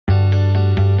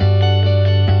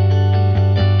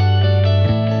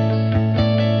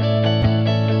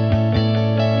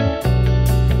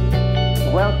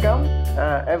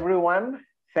everyone.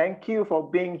 Thank you for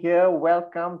being here.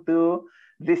 Welcome to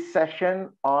this session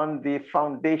on the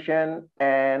foundation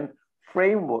and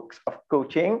frameworks of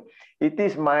coaching. It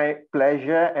is my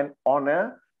pleasure and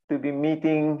honor to be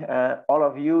meeting all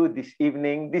of you this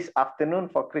evening, this afternoon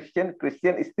for Christian.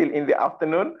 Christian is still in the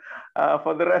afternoon.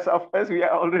 For the rest of us, we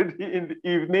are already in the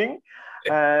evening.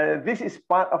 This is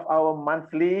part of our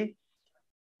monthly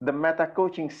The Meta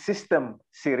Coaching System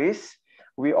series.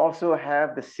 We also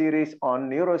have the series on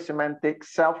neurosemantics,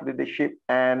 self-leadership,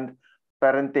 and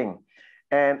parenting.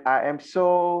 And I am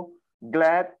so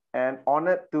glad and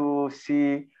honored to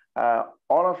see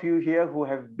all of you here who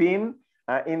have been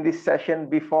in this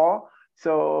session before.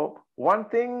 So one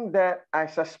thing that I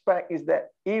suspect is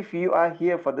that if you are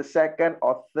here for the second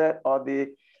or third or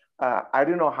the I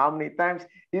don't know how many times,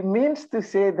 it means to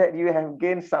say that you have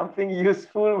gained something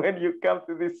useful when you come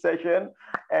to this session.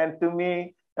 And to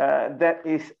me, that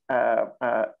is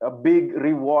a big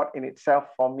reward in itself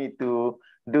for me to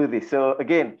do this. So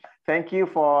again, thank you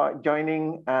for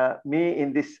joining me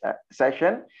in this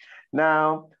session.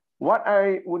 Now, what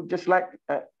I would just like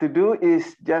to do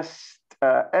is just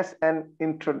as an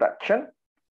introduction,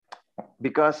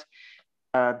 because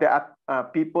there are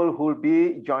people who will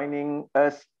be joining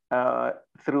us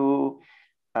through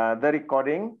the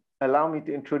recording. Allow me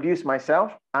to introduce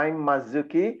myself. I'm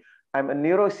Mazuki. I'm a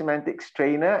neurosemantics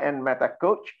trainer and meta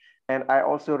coach, and I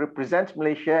also represent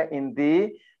Malaysia in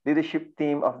the leadership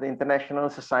team of the International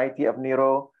Society of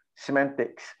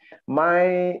Neurosemantics.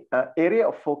 My area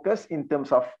of focus in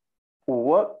terms of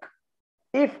work,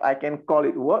 if I can call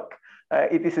it work,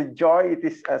 it is a joy, it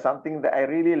is something that I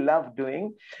really love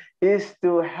doing, is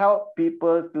to help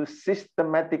people to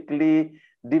systematically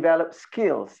develop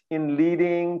skills in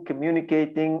leading,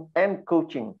 communicating, and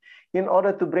coaching in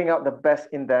order to bring out the best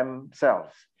in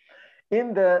themselves.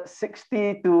 In the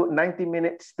 60 to 90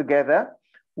 minutes together,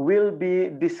 we'll be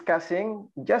discussing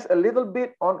just a little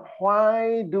bit on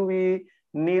why do we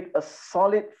need a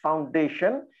solid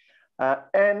foundation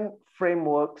and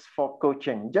frameworks for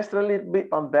coaching. Just a little bit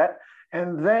on that.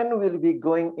 And then we'll be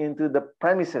going into the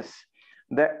premises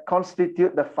that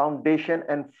constitute the foundation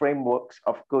and frameworks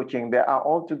of coaching. There are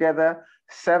altogether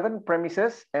 7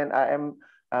 premises, and I am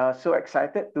so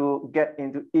excited to get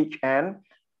into each and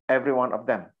every one of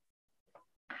them.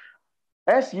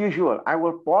 As usual, I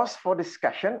will pause for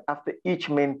discussion after each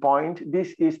main point.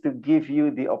 This is to give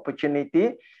you the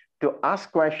opportunity to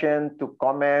ask questions, to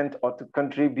comment, or to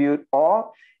contribute,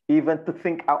 or even to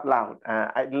think out loud.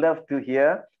 I'd love to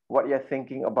hear what you're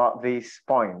thinking about these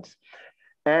points.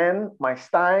 And my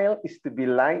style is to be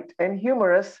light and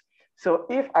humorous. So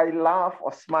if I laugh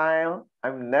or smile,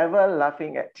 I'm never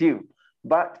laughing at you,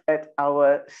 but at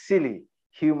our silly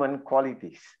human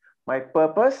qualities. My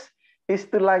purpose is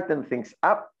to lighten things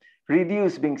up,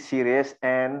 reduce being serious,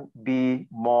 and be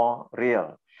more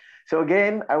real. So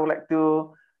again, I would like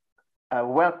to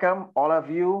welcome all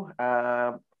of you.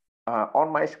 On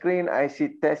my screen, I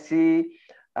see Tessie,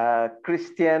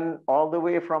 Christian, all the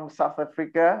way from South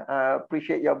Africa.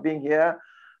 Appreciate your being here.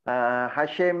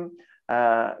 Hashim,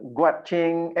 Guat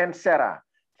Ching, and Sarah.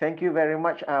 Thank you very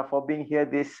much for being here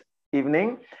this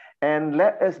evening. And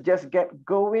let us just get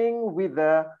going with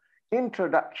the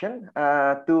introduction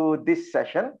to this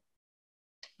session.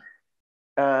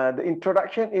 The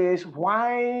introduction is,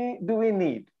 why do we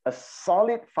need a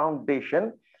solid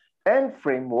foundation and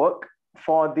framework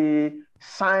for the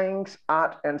science,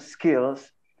 art, and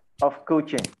skills of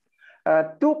coaching?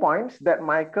 2 points that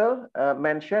Michael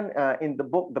mentioned in the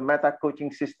book, The Meta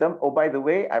Coaching System. Oh, by the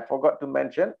way, I forgot to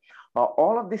mention,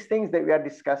 all of these things that we are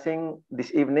discussing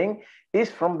this evening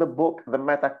is from the book, The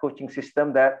Meta Coaching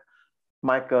System, that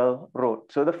Michael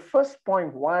wrote. So the first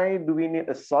point, why do we need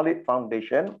a solid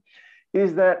foundation,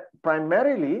 is that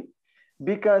primarily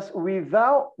because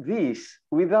without this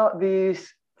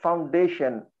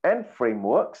foundation and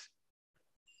frameworks,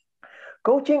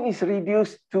 coaching is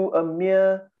reduced to a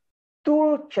mere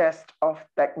tool chest of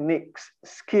techniques,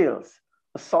 skills,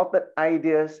 assorted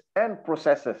ideas and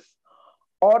processes,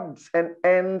 odds and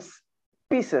ends,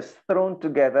 pieces thrown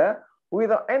together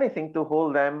without anything to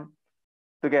hold them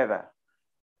together.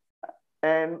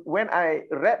 And when I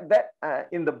read that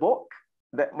in the book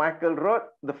that Michael wrote,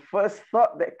 the first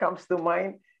thought that comes to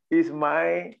mind is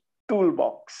my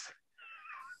toolbox.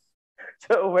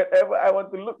 So whenever I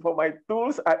want to look for my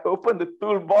tools, I open the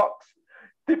toolbox.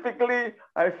 Typically,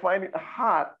 I find it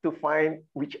hard to find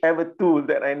whichever tool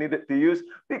that I needed to use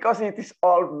because it is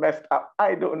all messed up.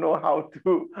 I don't know how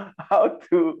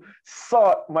to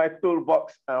sort my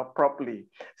toolbox properly.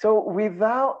 So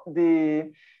without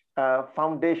the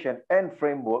foundation and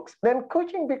frameworks, then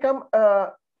coaching become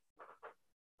a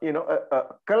a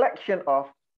collection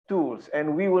of tools,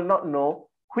 and we will not know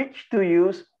which to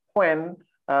use, when,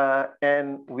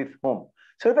 and with whom.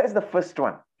 So that's the first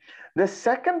one. The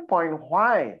second point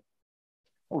why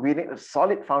we need a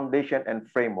solid foundation and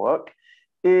framework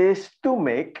is to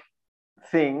make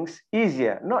things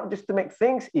easier. Not just to make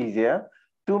things easier,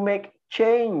 to make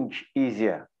change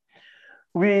easier.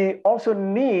 We also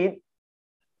need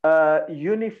a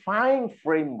unifying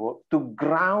framework to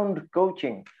ground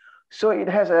coaching, so it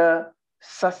has a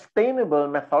sustainable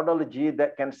methodology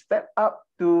that can step up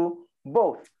to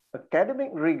both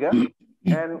academic rigor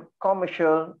and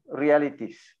commercial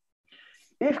realities.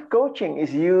 If coaching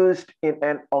is used in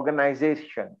an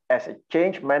organization as a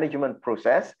change management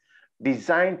process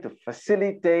designed to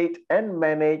facilitate and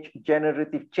manage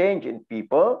generative change in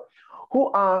people who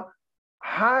are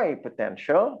high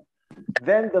potential,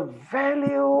 then the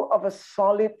value of a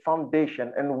solid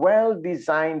foundation and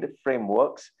well-designed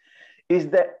frameworks is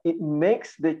that it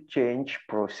makes the change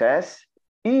process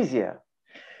easier.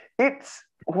 It's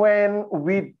when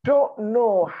we don't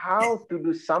know how to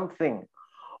do something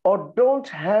or don't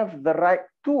have the right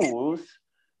tools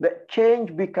that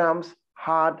change becomes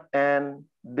hard and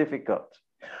difficult.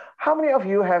 How many of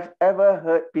you have ever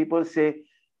heard people say,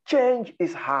 change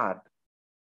is hard?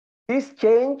 Is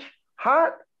change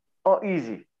hard or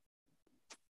easy?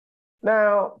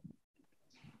 Now,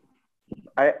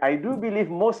 I do believe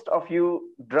most of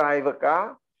you drive a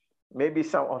car. Maybe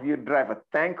some of you drive a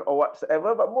tank or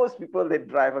whatsoever, but most people, they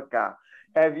drive a car.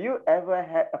 Have you ever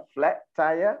had a flat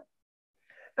tire?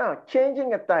 Now,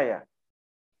 changing a tire,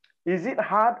 is it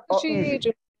hard or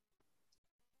easy?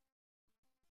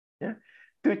 Yeah.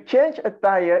 To change a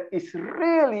tire is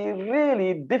really,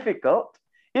 really difficult,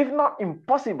 if not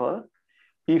impossible,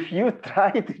 if you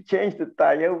try to change the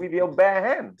tire with your bare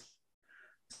hands.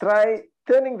 Try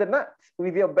turning the nuts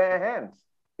with your bare hands.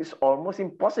 It's almost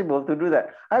impossible to do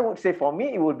that. I would say for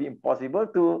me, it would be impossible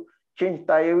to change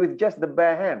tire with just the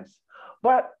bare hands.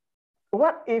 But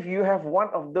what if you have one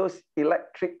of those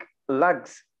electric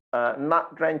lugs,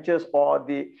 nut wrenches, or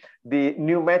the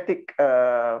pneumatic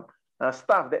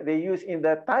stuff that they use in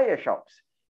the tire shops?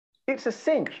 It's a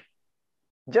cinch.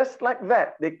 Just like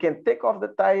that, they can take off the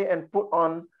tire and put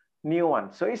on new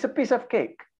one. So it's a piece of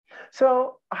cake.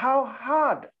 So how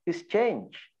hard is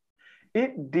change?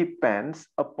 It depends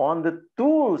upon the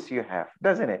tools you have,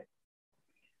 doesn't it?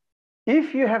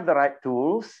 If you have the right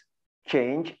tools,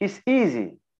 change is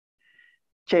easy.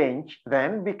 Change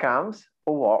then becomes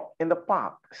a walk in the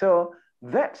park. So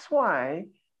that's why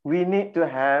we need to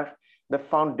have the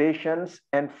foundations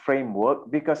and framework,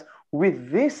 because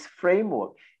with this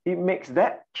framework, it makes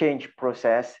that change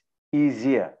process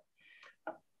easier.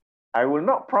 I will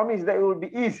not promise that it will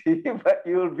be easy, but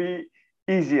it will be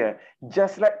easier.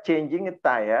 Just like changing a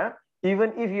tire,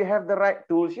 even if you have the right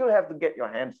tools, you'll have to get your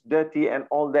hands dirty and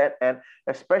all that. And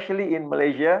especially in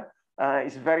Malaysia,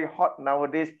 it's very hot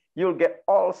nowadays. You'll get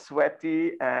all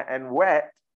sweaty and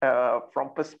wet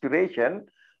from perspiration,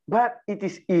 but it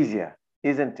is easier,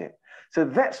 isn't it? So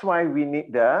that's why we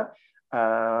need the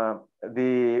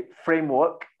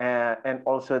framework and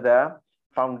also the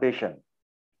foundation.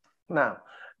 Now,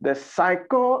 the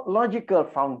psychological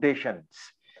foundations,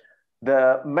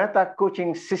 the meta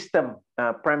coaching system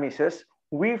premises,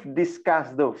 we've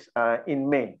discussed those in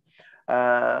May.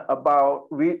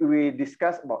 We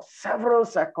discussed about several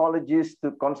psychologists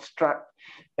to construct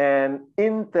an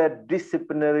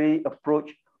interdisciplinary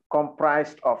approach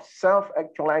comprised of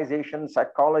self-actualization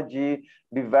psychology,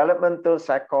 developmental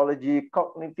psychology,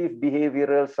 cognitive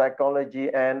behavioral psychology,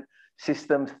 and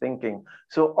systems thinking.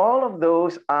 So all of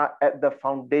those are at the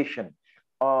foundation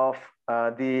of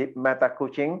the meta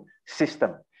coaching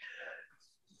system.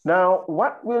 Now,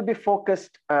 what will be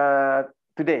focused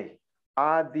today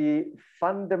are the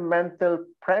fundamental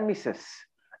premises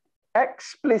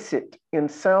explicit in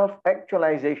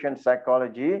self-actualization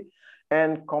psychology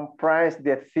and comprise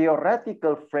the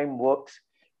theoretical frameworks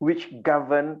which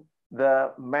govern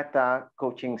the meta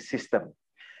coaching system.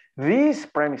 These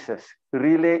premises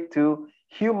relate to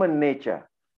human nature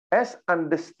as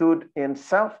understood in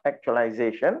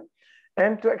self-actualization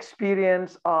and to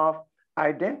experience of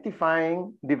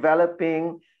identifying,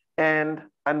 developing, and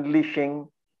unleashing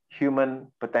human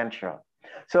potential.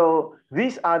 So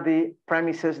these are the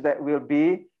premises that we'll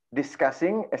be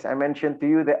discussing. As I mentioned to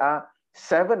you, there are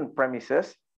 7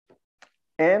 premises.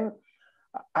 And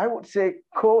I would say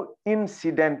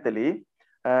coincidentally,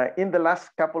 in the last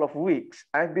couple of weeks,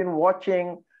 I've been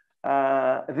watching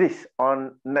this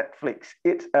on Netflix.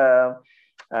 It's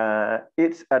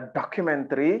it's a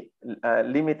documentary,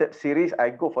 limited series. I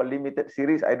go for limited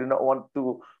series. I do not want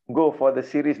to go for the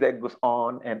series that goes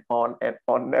on and on and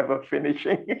on, never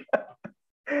finishing.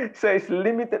 So it's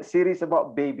limited series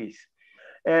about babies.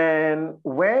 And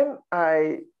when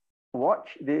I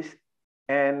watched this,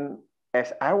 and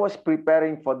as I was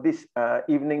preparing for this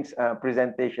evening's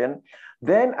presentation,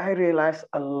 then I realized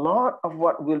a lot of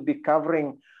what we'll be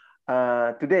covering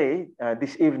today,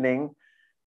 this evening,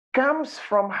 comes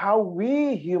from how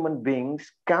we human beings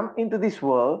come into this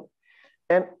world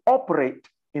and operate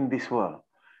in this world.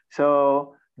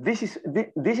 So this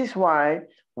is why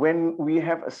when we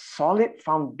have a solid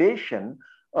foundation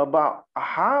about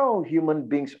how human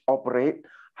beings operate,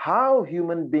 how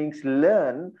human beings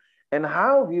learn, and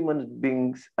how human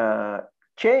beings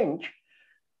change,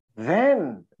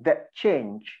 then that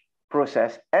change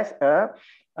process as a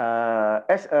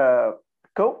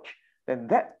coach, then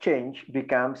that change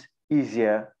becomes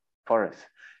easier for us.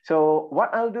 So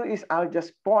what I'll do is I'll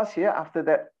just pause here after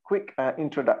that quick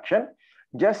introduction,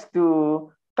 just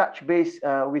to touch base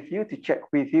with you, to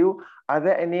check with you. Are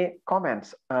there any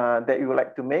comments that you would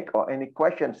like to make, or any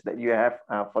questions that you have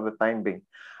for the time being?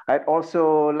 I'd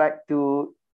also like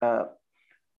to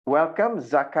welcome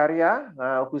Zakaria,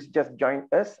 who's just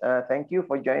joined us. Thank you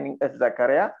for joining us,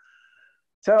 Zakaria.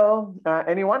 So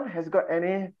anyone has got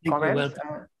any comments?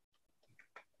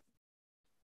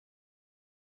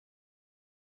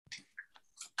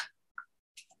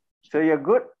 So you're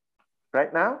good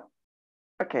right now?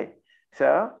 Okay,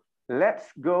 so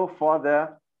let's go for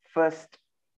the first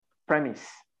premise.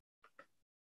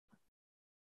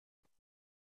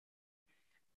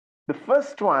 The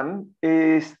first one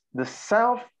is the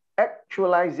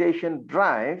self-actualization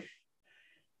drive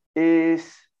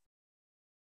is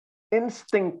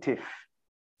instinctive.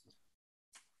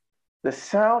 The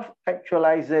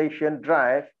self-actualization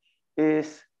drive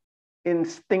is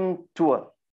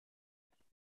instinctual.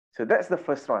 So that's the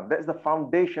first one. That's the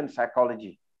foundation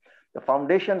psychology. The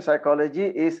foundation psychology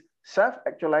is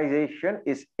self-actualization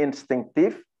is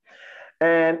instinctive.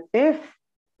 And if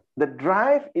the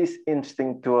drive is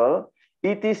instinctual,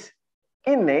 it is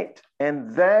innate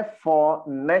and therefore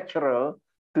natural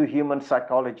to human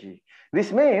psychology.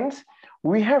 This means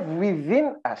we have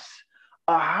within us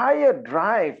a higher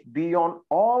drive beyond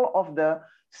all of the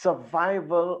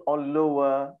survival or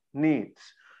lower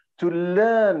needs. To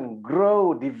learn,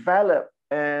 grow, develop,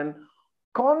 and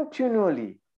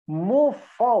continually move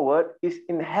forward is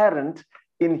inherent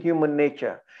in human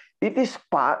nature. It is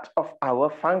part of our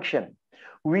function.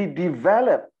 We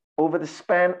develop over the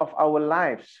span of our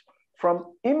lives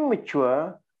from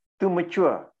immature to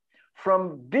mature,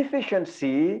 from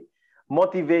deficiency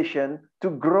motivation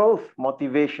to growth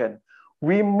motivation.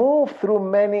 We move through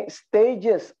many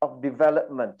stages of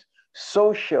development: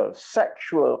 social,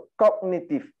 sexual,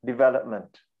 cognitive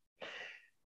development.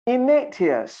 Innate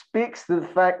here speaks to the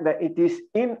fact that it is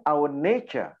in our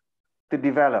nature to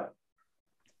develop.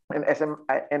 And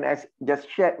as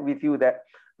just shared with you that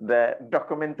the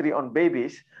documentary on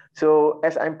babies, so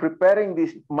as I'm preparing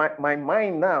this, my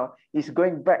mind now is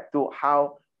going back to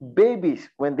how babies,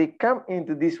 when they come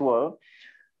into this world,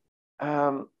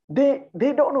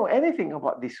 they don't know anything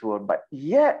about this world, but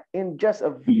yet in just a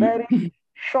very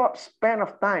short span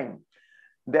of time,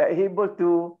 they're able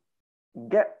to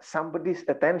get somebody's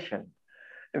attention.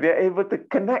 They're able to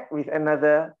connect with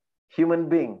another human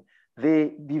being.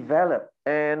 They develop.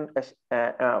 And as,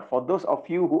 for those of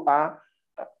you who are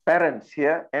parents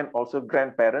here and also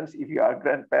grandparents, if you are a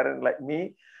grandparent like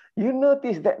me, you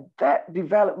notice that that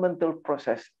developmental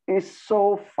process is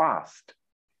so fast.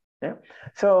 Yeah?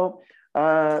 So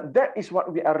that is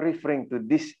what we are referring to,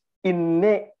 this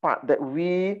innate part that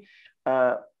we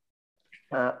are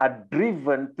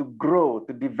driven to grow,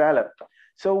 to develop.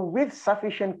 So with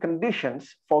sufficient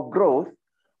conditions for growth,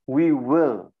 we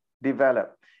will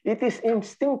develop. It is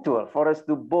instinctual for us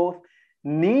to both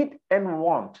need and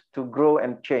want to grow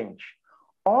and change.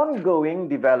 Ongoing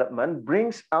development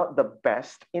brings out the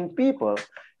best in people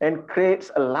and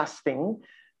creates a lasting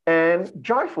and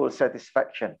joyful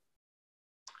satisfaction.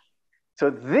 So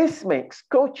this makes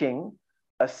coaching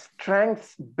a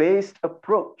strengths-based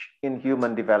approach in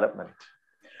human development.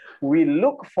 We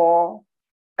look for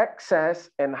access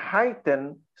and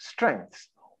heighten strengths.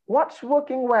 What's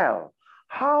working well?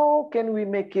 How can we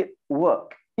make it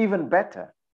work even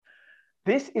better?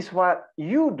 This is what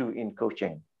you do in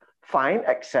coaching. Find,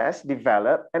 access,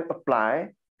 develop, and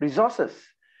apply resources.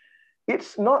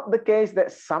 It's not the case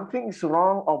that something is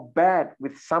wrong or bad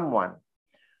with someone,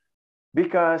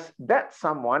 because that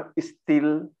someone is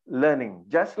still learning.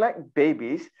 Just like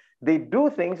babies, they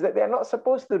do things that they're not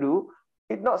supposed to do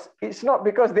it's not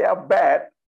because they are bad,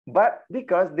 but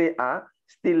because they are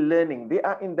still learning. They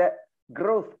are in that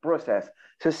growth process.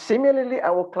 So similarly,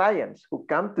 our clients who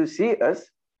come to see us,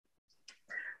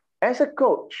 as a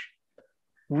coach,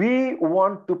 we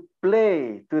want to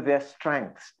play to their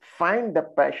strengths, find the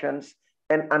passions,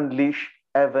 and unleash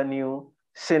avenue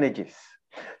synergies.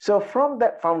 So from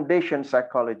that foundation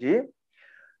psychology,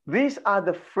 these are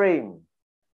the frames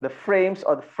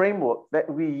or the framework that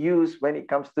we use when it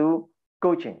comes to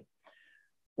coaching.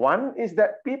 One is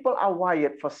that people are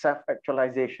wired for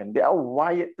self-actualization. They are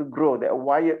wired to grow. They are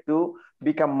wired to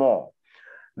become more.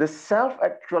 The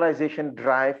self-actualization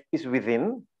drive is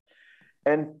within,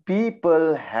 and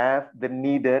people have the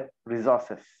needed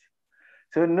resources.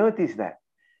 So notice that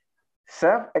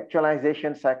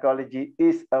self-actualization psychology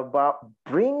is about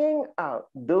bringing out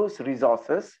those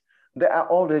resources that are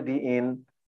already in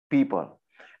people.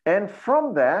 And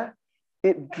from there,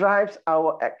 it drives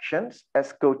our actions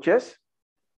as coaches.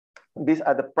 These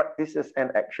are the practices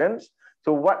and actions.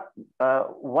 So what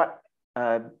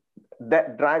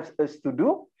that drives us to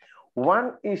do?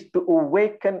 One is to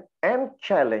awaken and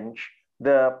challenge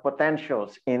the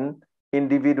potentials in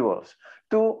individuals,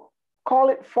 to call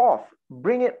it forth,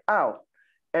 bring it out,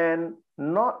 and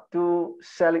not to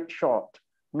sell it short,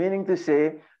 meaning to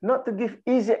say, not to give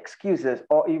easy excuses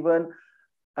or even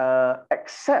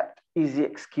accept easy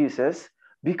excuses,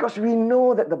 because we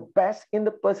know that the best in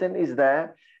the person is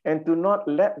there, and to not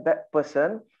let that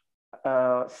person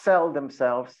sell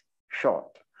themselves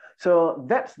short. So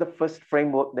that's the first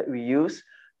framework that we use.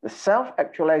 The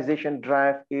self-actualization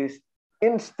drive is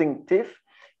instinctive,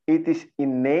 it is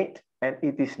innate, and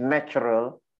it is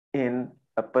natural in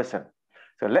a person.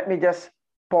 So let me just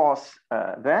pause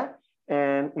there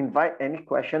and invite any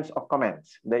questions or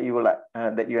comments that you would like,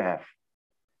 that you have.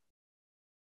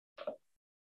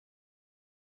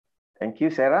 Thank you,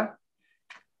 Sarah.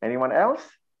 Anyone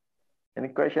else? Any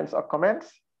questions or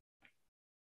comments?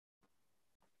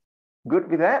 Good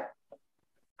with that?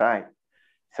 Right.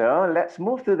 So let's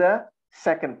move to the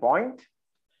second point.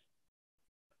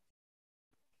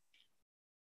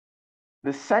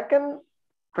 The second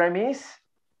premise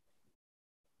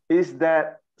is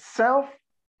that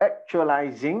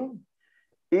self-actualizing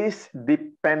is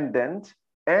dependent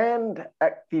and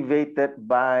activated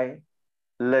by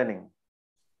learning.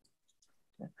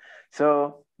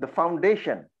 So the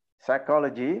foundation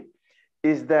psychology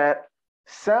is that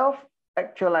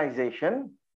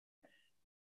self-actualization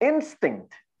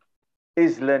instinct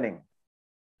is learning.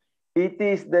 It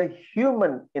is the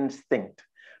human instinct.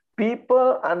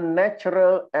 People are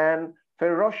natural and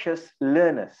ferocious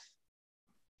learners.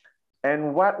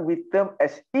 And what we term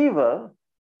as evil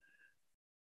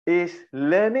is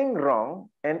learning wrong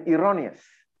and erroneous.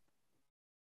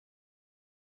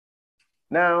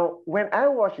 Now, when I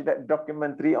watched that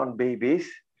documentary on babies,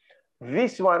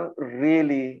 this one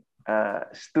really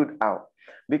stood out,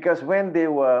 because when they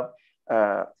were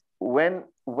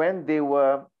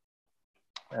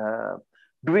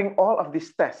doing all of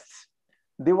these tests,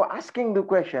 they were asking the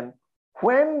question,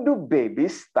 when do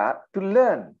babies start to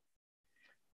learn?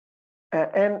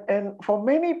 And for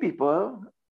many people,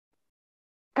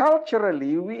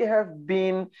 culturally, we have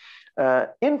been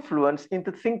influenced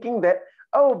into thinking that,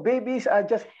 oh, babies are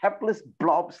just helpless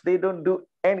blobs. They don't do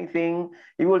anything.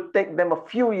 It will take them a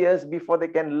few years before they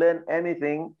can learn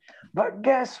anything. But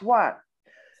guess what?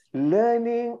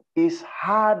 Learning is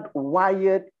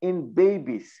hardwired in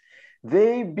babies.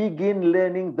 They begin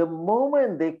learning the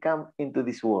moment they come into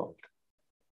this world.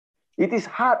 It is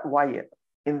hardwired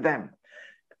in them.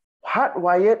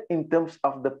 Hardwired in terms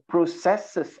of the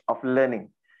processes of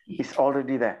learning is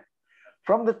already there.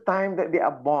 From the time that they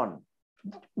are born.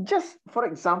 Just for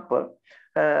example,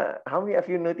 how many of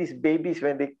you notice babies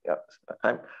when they?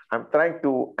 I'm trying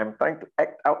to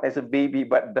act out as a baby,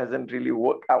 but doesn't really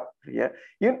work out. Yeah,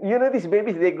 you know these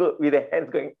babies, they go with their hands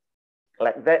going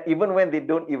like that, even when they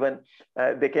don't even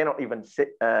they cannot even say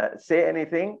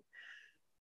anything.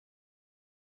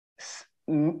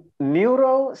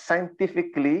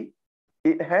 Neuroscientifically,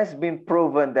 it has been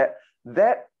proven that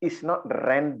that is not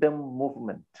random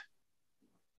movement.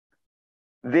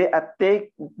 They are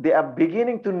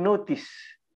beginning to notice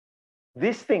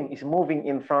this thing is moving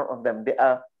in front of them. They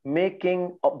are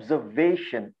making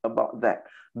observation about that.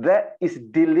 That is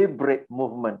deliberate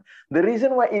movement. The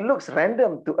reason why it looks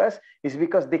random to us is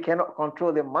because they cannot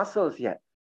control their muscles yet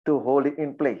to hold it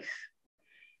in place.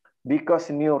 Because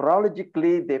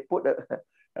neurologically, they put a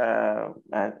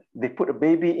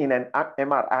baby in an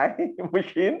MRI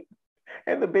machine,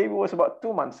 and the baby was about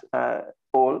 2 months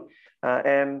old,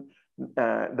 and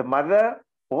the mother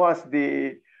was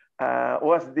the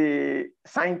was the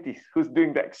scientist who's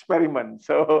doing the experiment.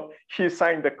 So she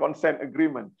signed the consent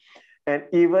agreement. And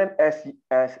even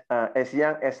as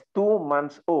young as 2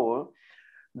 months old,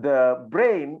 the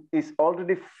brain is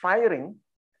already firing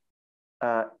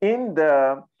in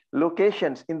the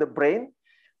locations in the brain.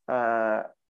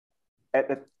 At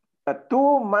a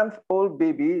 2-month-old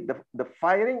baby, the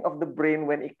firing of the brain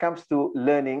when it comes to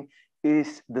learning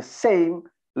is the same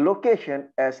location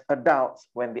as adults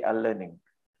when they are learning.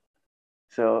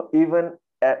 So even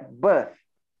at birth,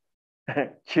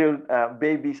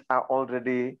 babies are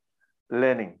already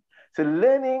learning. So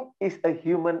learning is a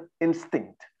human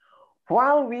instinct.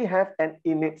 While we have an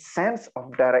innate sense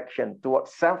of direction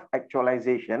towards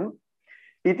self-actualization,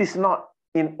 it is not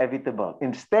inevitable.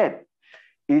 Instead,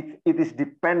 it is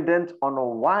dependent on a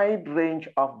wide range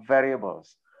of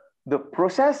variables. The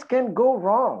process can go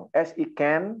wrong as it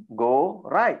can go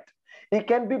right. It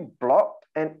can be blocked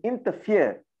and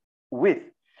interfered with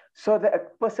so that a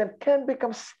person can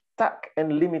become stuck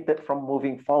and limited from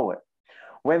moving forward.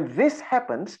 When this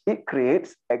happens, it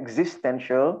creates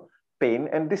existential pain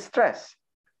and distress.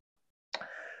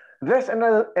 There's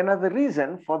another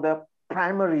reason for the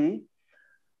primary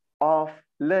of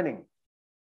learning.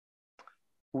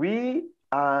 We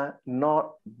are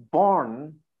not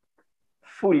born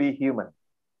fully human.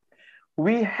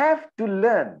 We have to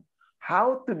learn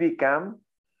how to become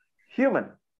human.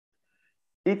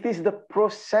 It is the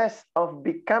process of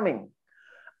becoming.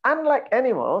 Unlike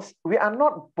animals, we are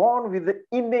not born with the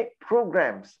innate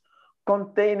programs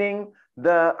containing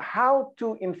the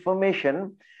how-to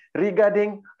information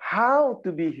regarding how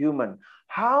to be human,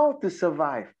 how to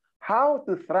survive, how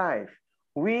to thrive.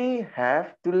 We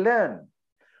have to learn.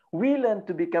 We learn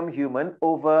to become human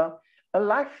over a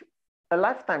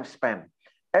lifetime span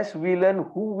as we learn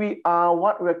who we are,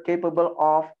 what we're capable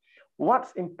of,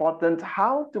 what's important,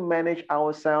 how to manage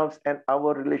ourselves and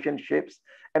our relationships,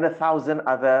 and 1,000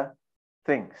 other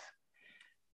things.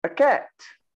 A cat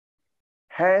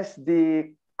has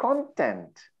the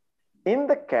content in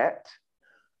the cat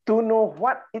to know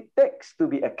what it takes to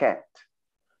be a cat.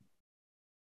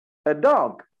 A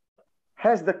dog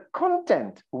has the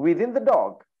content within the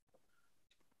dog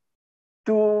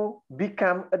to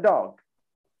become a dog.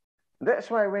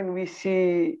 That's why when we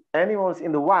see animals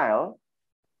in the wild,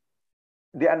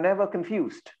 they are never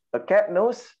confused. A cat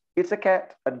knows it's a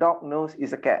cat. A dog knows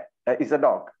it's a cat. It's a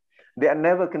dog. They are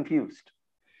never confused.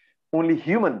 Only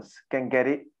humans can get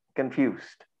it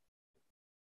confused.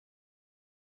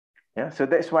 Yeah, so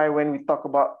that's why when we talk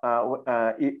about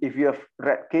if you have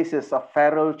read cases of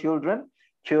feral children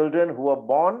who are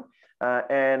born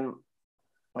and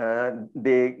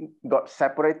they got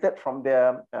separated from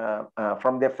their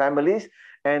families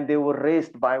and they were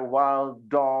raised by wild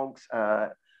dogs.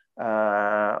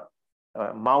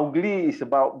 Mowgli is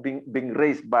about being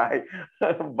raised by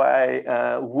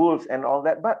wolves and all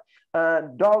that. But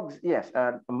dogs, yes.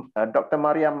 Dr.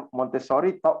 Maria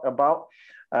Montessori talked about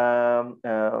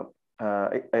a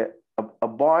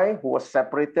boy who was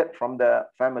separated from the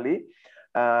family,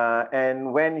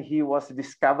 and when he was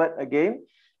discovered again,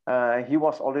 he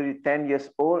was already 10 years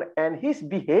old, and his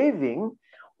behaving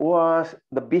was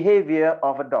the behavior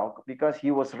of a dog because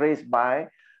he was raised by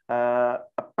a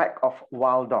pack of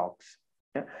wild dogs.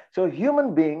 Yeah? So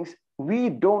human beings, we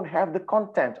don't have the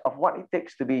content of what it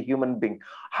takes to be a human being.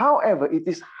 However, it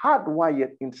is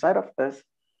hardwired inside of us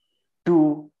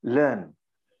to learn.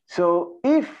 So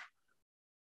if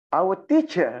our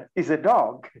teacher is a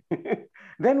dog,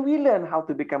 then we learn how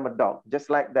to become a dog, just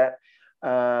like that. They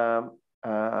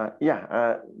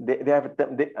have a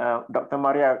term, Dr.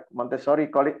 Maria Montessori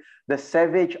called it the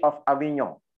savage of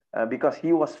Avignon, because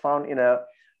he was found in a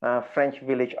French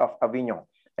village of Avignon.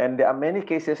 And there are many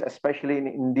cases, especially in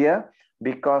India,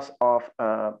 because of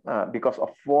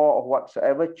war or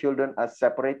whatsoever, children are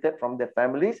separated from their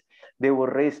families. They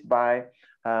were raised by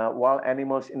wild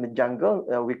animals in the jungle.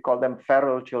 We call them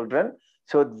feral children.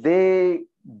 So they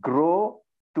grow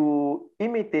to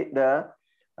imitate the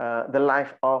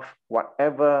life of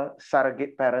whatever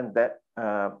surrogate parent that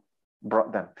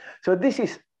brought them. So this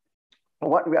is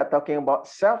what we are talking about.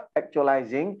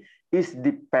 Self-actualizing is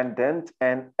dependent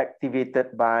and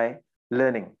activated by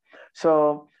learning.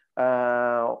 So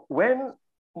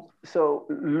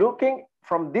looking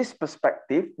from this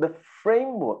perspective, the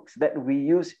frameworks that we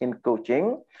use in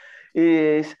coaching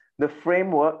is the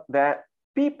framework that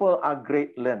people are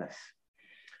great learners.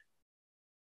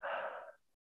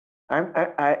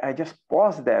 I just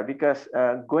paused there because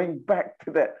going back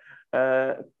to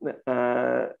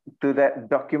that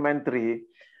documentary,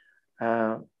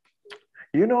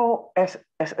 you know, as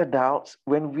adults,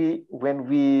 when we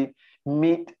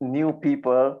meet new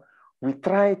people, we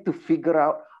try to figure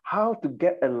out how to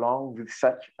get along with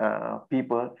such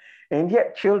people. And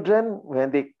yet children,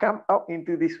 when they come out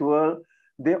into this world,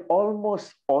 they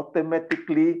almost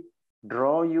automatically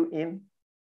draw you in,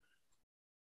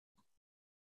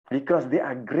 because they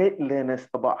are great learners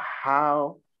about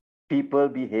how people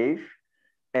behave,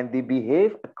 and they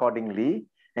behave accordingly.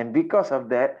 And because of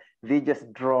that, they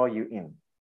just draw you in.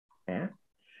 Yeah?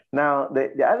 Now,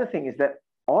 the other thing is that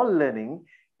all learning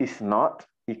is not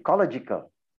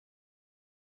ecological.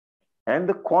 And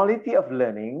the quality of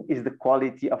learning is the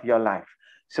quality of your life.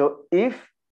 So if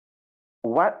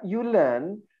what you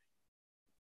learn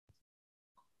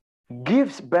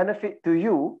gives benefit to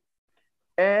you,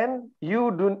 and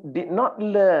you did not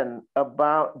learn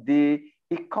about the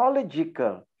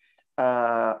ecological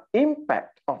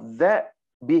impact of that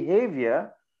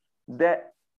behavior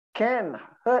that can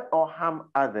hurt or harm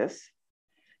others,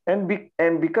 and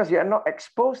because you are not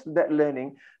exposed to that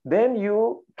learning, then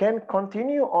you can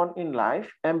continue on in life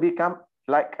and become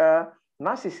like a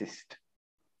narcissist.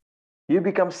 You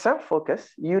become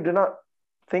self-focused. You do not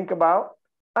think about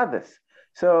others.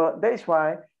 So that is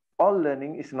why all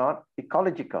learning is not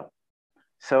ecological.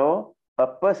 So a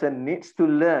person needs to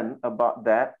learn about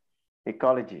that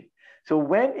ecology. So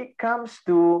when it comes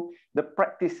to the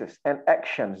practices and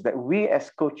actions that we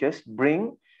as coaches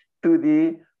bring to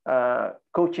the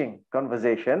coaching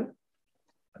conversation,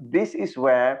 this is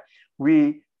where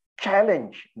we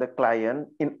challenge the client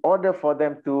in order for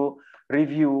them to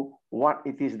review what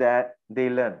it is that they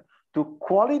learn, to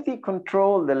quality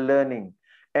control the learning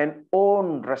and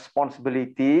own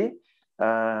responsibility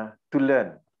to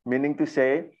learn, meaning to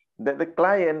say that the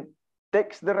client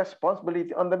takes the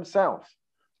responsibility on themselves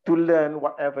to learn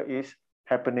whatever is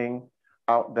happening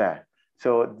out there.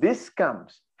 So this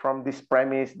comes from this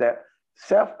premise that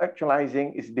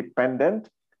self-actualizing is dependent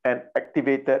and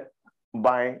activated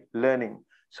by learning.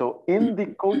 So in the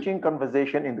coaching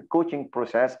conversation, in the coaching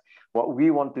process, what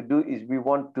we want to do is we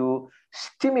want to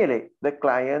stimulate the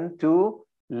client to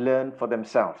learn for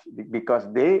themselves,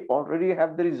 because they already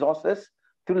have the resources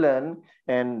to learn,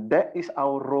 and that is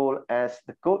our role as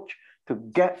the coach, to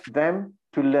get them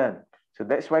to learn. So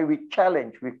that's why we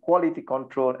challenge, we quality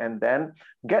control, and then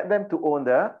get them to own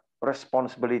the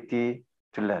responsibility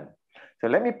to learn. So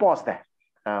let me pause there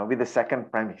with the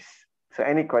second premise. So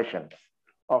any questions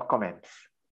or comments?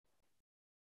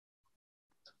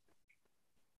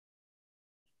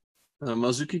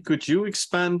 Marzuki, could you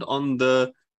expand on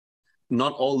the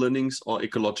not all learnings are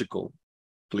ecological,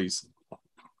 please?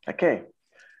 Okay.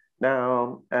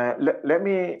 Now, let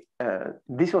me,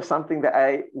 this was something that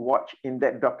I watched in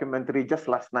that documentary just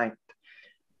last night.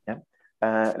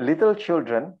 Yeah? Little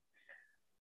children,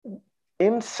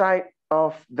 inside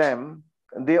of them,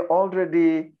 they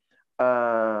already,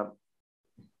 the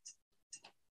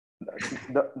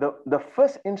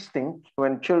first instinct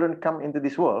when children come into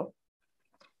this world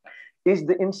is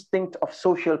the instinct of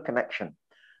social connection,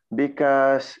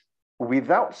 because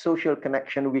without social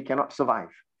connection, we cannot survive.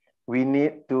 We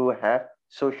need to have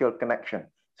social connection.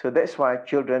 So that's why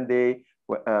children,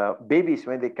 babies,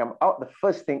 when they come out, the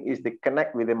first thing is they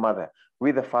connect with the mother,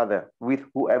 with the father, with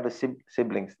whoever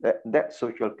siblings, that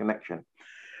social connection.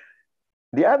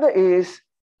 The other is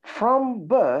from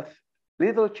birth,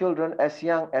 little children as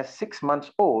young as 6 months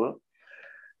old,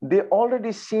 they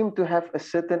already seem to have a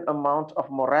certain amount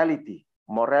of morality.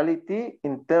 Morality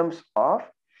in terms of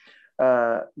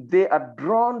they are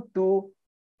drawn to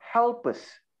helpers,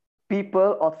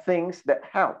 people or things that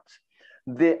help.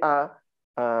 They are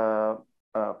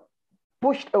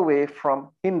pushed away from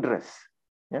hindrance.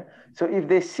 Yeah? So if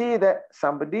they see that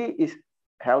somebody is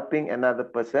helping another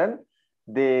person,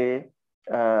 they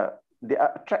are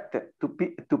attracted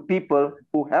to people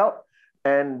who help,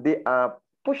 and they are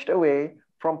pushed away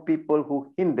from people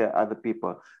who hinder other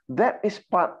people. That is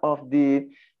part of the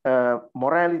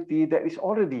morality that is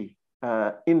already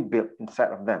inbuilt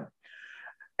inside of them.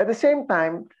 At the same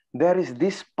time, there is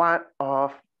this part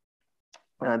of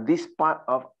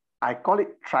I call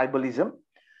it tribalism.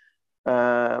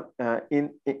 In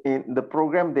the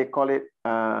program, they call it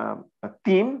a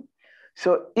team.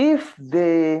 So if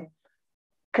they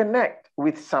connect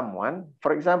with someone,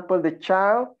 for example, the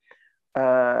child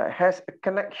has a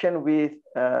connection with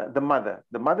the mother.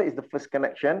 The mother is the first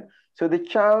connection. So the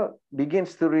child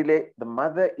begins to relate, the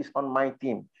mother is on my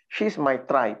team. She's my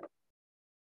tribe.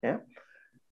 Yeah.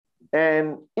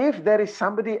 And if there is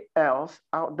somebody else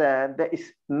out there that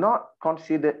is not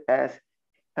considered as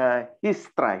his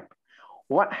tribe,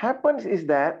 what happens is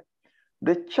that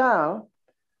the child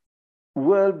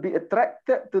will be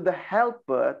attracted to the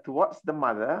helper towards the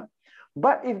mother,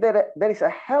 But if there is a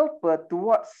helper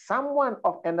towards someone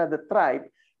of another tribe,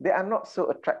 they are not so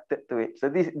attracted to it. So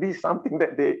this is something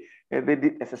that they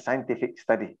did as a scientific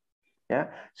study. Yeah.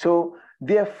 So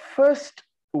their first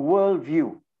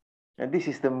worldview, and this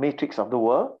is the matrix of the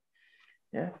world,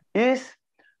 yeah, is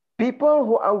people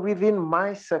who are within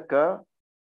my circle.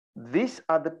 These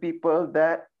are the people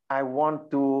that I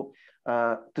want to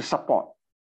support.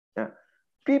 Yeah.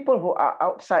 People who are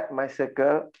outside my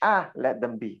circle, let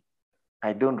them be.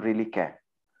 I don't really care.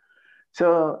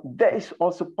 So that is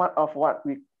also part of what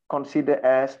we consider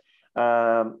as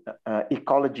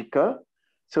ecological.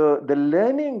 So the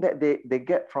learning that they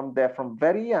get from there from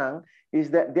very young is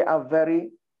that they are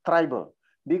very tribal,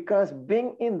 because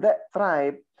being in that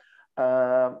tribe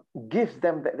gives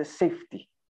them the safety.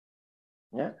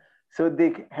 Yeah. So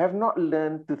they have not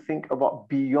learned to think about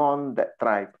beyond that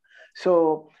tribe.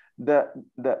 So the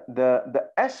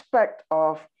aspect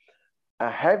of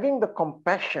having the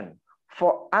compassion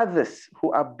for others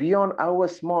who are beyond our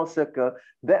small circle,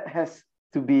 that has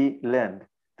to be learned,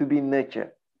 to be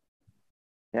nurtured.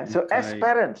 Yeah. So as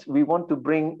parents, we want to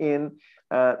bring in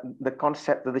the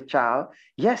concept of the child.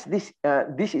 Yes, this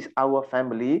is our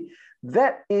family.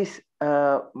 That is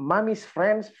mommy's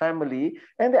friend's family,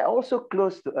 and they're also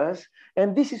close to us.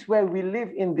 And this is where we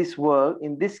live in this world,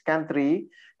 in this country.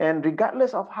 And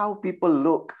regardless of how people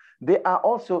look, they are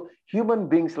also human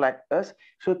beings like us.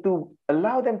 So to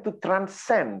allow them to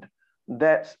transcend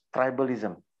that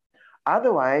tribalism.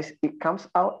 Otherwise, it comes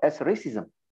out as racism.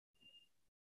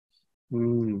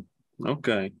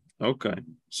 Okay.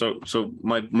 So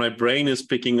my brain is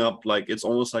picking up, like, it's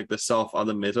almost like the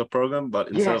self-other meta program, but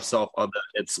instead of self-other,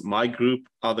 it's my group,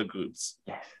 other groups.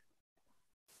 Yes.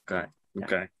 Okay.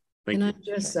 Thank you. Can I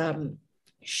just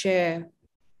share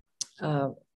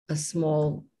a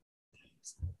small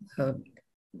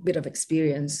bit of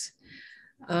experience?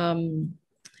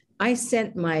 I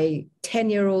sent my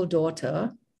 10-year-old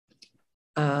daughter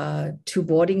to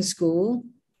boarding school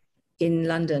in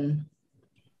London.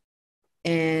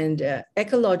 And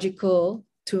ecological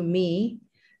to me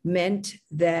meant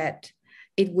that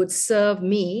it would serve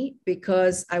me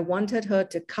because I wanted her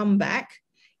to come back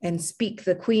and speak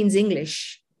the Queen's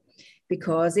English,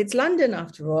 because it's London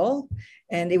after all,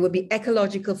 and it would be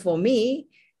ecological for me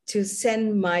to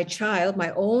send my child,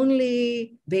 my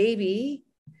only baby,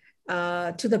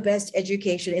 to the best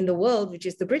education in the world, which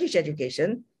is the British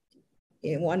education,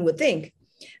 one would think.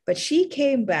 But she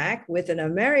came back with an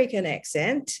American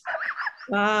accent.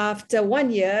 After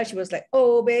 1 year, she was like,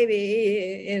 "Oh,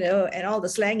 baby," and all the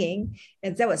slanging.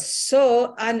 And that was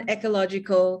so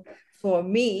unecological for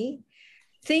me,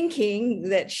 thinking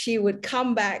that she would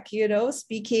come back,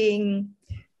 speaking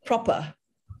proper.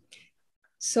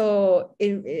 So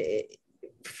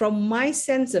from my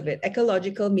sense of it,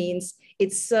 ecological means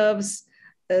it serves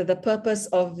the purpose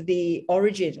of the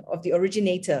origin, of the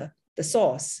originator, the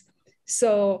source.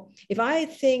 So if I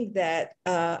think that,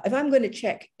 if I'm going to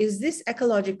check, is this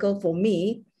ecological for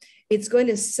me? It's going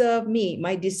to serve me,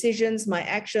 my decisions, my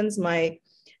actions, my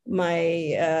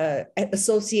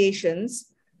associations.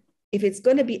 If it's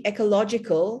going to be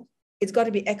ecological, it's got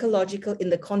to be ecological in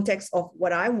the context of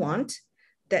what I want.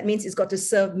 That means it's got to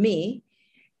serve me.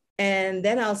 And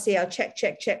then I'll say, I'll check.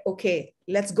 Okay,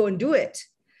 let's go and do it.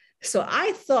 So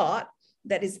I thought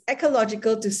that it's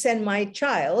ecological to send my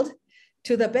child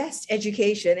to the best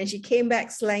education. And she came back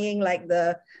slanging like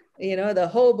the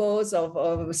hobos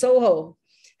of Soho.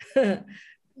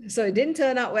 So it didn't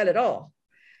turn out well at all.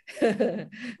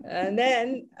 And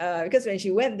then, because when she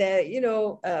went there,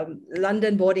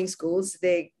 London boarding schools,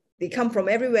 they come from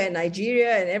everywhere,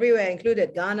 Nigeria and everywhere,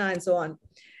 included Ghana and so on.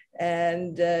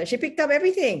 And she picked up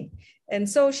everything. And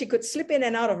so she could slip in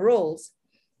and out of roles.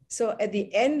 So at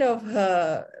the end of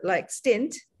her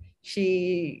stint,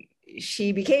 she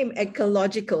became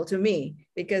ecological to me,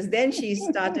 because then she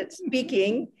started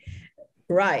speaking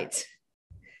right.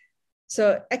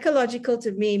 So ecological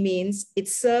to me means it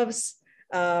serves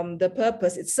the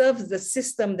purpose, it serves the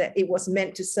system that it was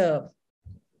meant to serve.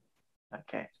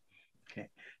 Okay.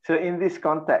 So in this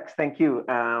context, thank you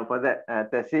for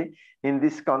that, Tessie. In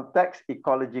this context,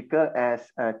 ecological, as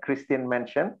Christian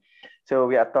mentioned, so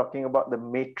we are talking about the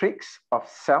matrix of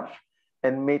self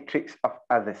and matrix of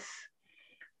others.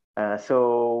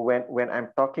 So when I'm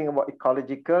talking about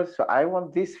ecological, so I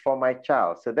want this for my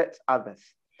child, so that's others.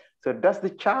 So does the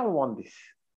child want this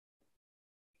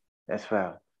as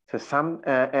well? So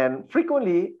and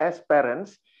frequently as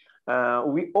parents,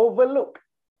 we overlook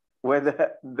whether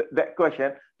that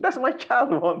question, does my child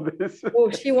want this? Oh,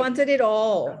 she wanted it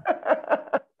all.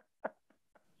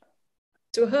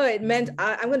 To her, it meant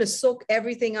I'm going to soak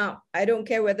everything up. I don't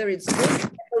care whether it's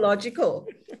good, logical.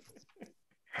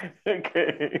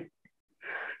 Okay.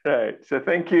 Right. So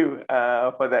thank you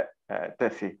for that,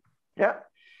 Tessie. Yeah.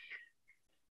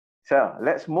 So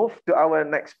let's move to our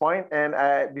next point. And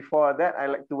before that,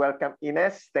 I'd like to welcome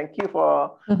Ines. Thank you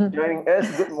for joining us.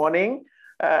 Good morning.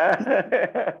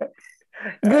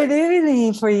 Good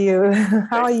evening for you.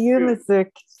 How are you, Mr.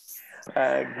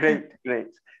 Great, great.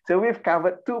 So we've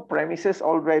covered two premises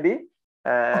already.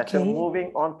 So Okay.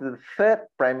 moving on to the third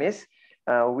premise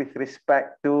with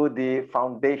respect to the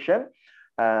foundation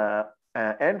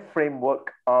and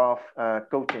framework of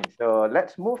coaching. So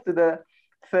let's move to the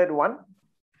third one.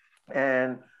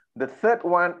 And the third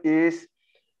one is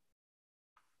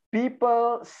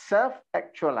people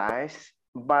self-actualize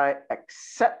by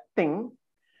accepting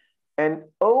and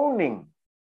owning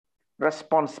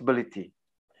responsibility.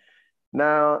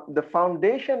 Now, the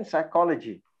foundation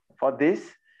psychology for this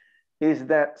is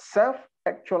that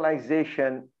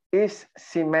self-actualization is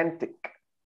semantic.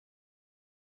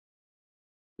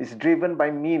 It's driven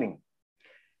by meaning.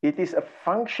 It is a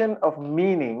function of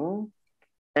meaning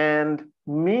and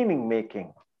meaning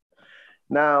making.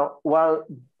 Now, while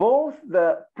both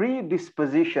the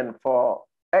predisposition for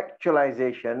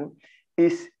actualization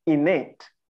is innate,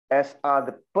 as are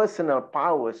the personal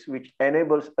powers which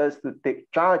enables us to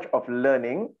take charge of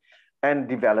learning and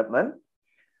development,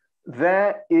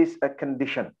 there is a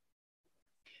condition.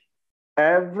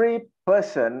 Every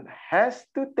person has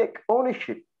to take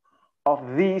ownership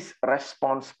of these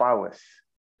response powers.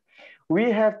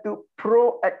 We have to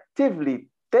proactively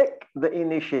take the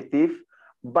initiative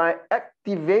by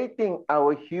activating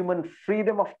our human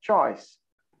freedom of choice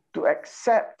to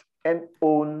accept and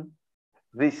own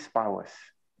these powers.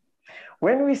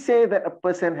 When we say that a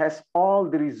person has all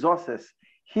the resources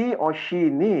he or she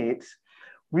needs,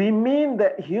 we mean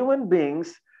that human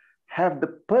beings have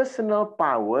the personal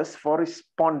powers for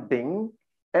responding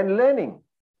and learning.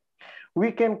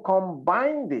 We can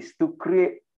combine this to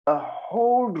create a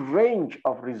whole range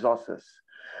of resources.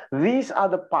 These are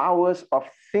the powers of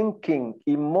thinking,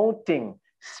 emoting,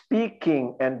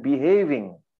 speaking, and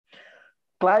behaving.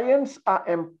 Clients are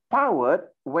empowered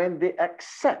when they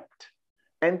accept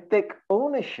and take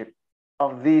ownership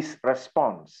of this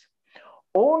response.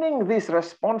 Owning these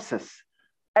responses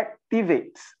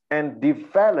activates and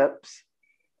develops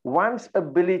one's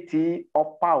ability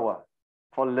or power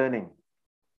for learning.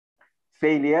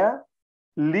 Failure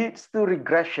leads to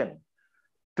regression,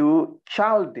 to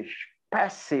childish,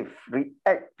 passive,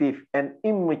 reactive, and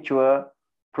immature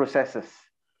processes.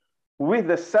 With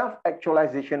the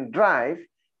self-actualization drive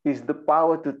is the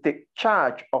power to take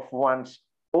charge of one's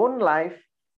own life,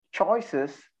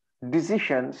 choices,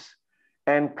 decisions,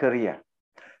 and career.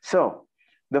 So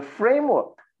the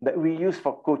framework that we use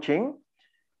for coaching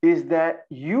is that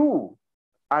you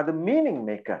are the meaning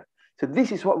maker. So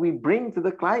this is what we bring to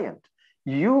the client.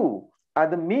 You are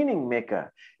the meaning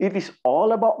maker. It is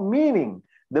all about meaning.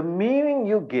 The meaning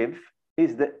you give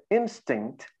is the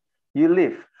instinct you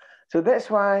live. So that's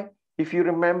why, if you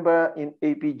remember in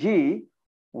APG,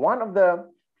 one of the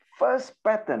first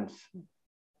patterns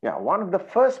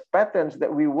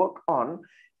that we work on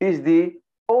is the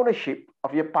ownership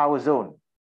of your power zone.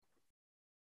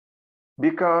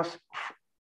 Because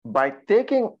by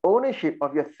taking ownership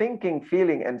of your thinking,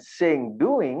 feeling, and saying,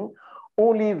 doing,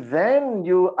 only then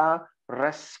you are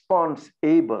response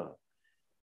able.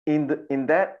 In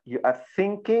that you are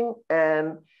thinking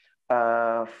and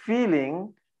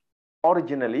feeling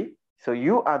originally. So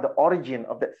you are the origin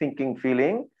of that thinking,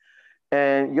 feeling,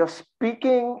 and your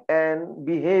speaking and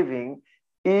behaving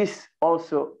is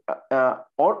also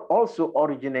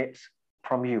originates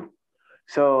from you.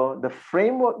 So the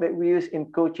framework that we use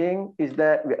in coaching is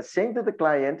that we are saying to the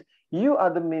client, you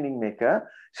are the meaning maker.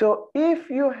 So if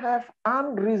you have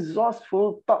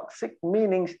unresourceful, toxic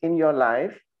meanings in your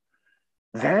life,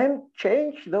 then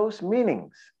change those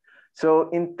meanings. So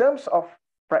in terms of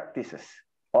practices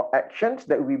or actions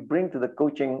that we bring to the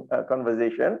coaching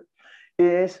conversation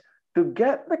is to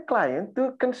get the client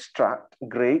to construct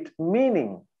great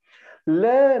meaning,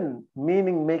 learn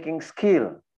meaning-making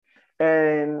skill.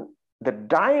 And the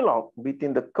dialogue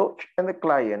between the coach and the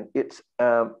client, it's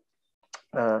a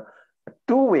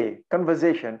two-way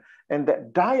conversation. And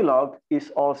that dialogue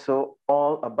is also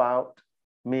all about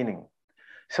meaning.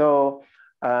 So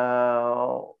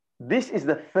this is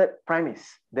the third premise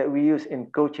that we use in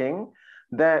coaching,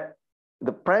 that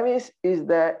the premise is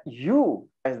that you,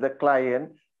 as the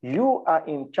client, you are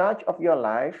in charge of your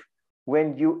life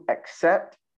when you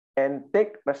accept and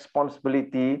take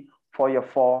responsibility for your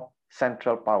four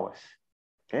central powers.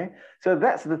 Okay, so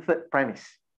that's the third premise.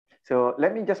 So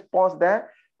let me just pause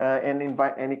there and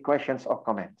invite any questions or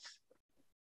comments.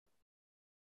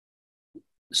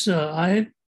 So I have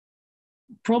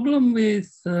problem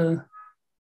with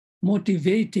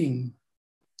motivating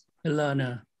a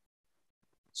learner.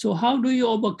 So how do you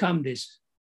overcome this?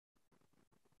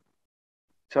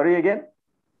 Sorry again?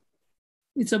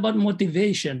 It's about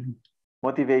motivation.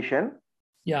 Motivation?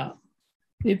 Yeah.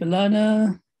 If a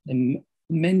learner, a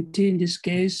mentee in this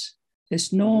case,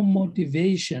 there's no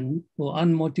motivation or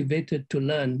unmotivated to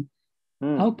learn,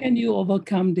 how can you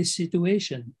overcome this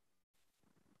situation?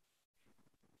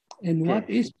 And what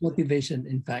is motivation,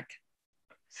 in fact?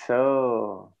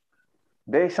 So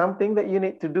there's something that you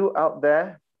need to do out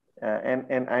there,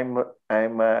 and I'm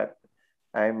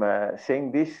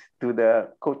saying this to the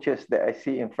coaches that I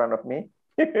see in front of me.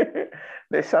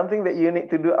 There's something that you need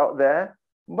to do out there,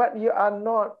 but you are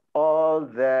not all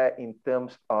there in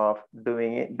terms of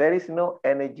doing it. There is no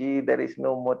energy, there is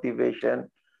no motivation.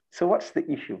 So what's the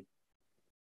issue?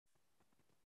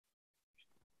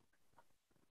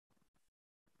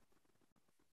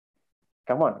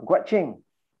 Come on, Guat Ching.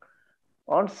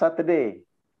 On Saturday,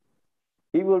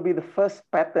 it will be the first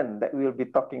pattern that we will be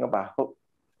talking about.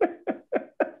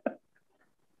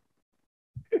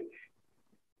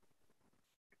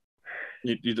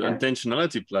 You do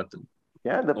intentionality pattern.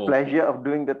 Yeah, the pleasure of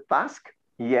doing the task.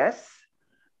 Yes,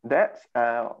 that's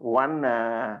one,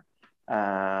 what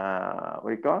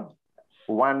do you call?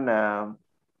 One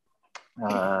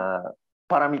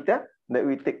parameter that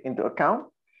we take into account.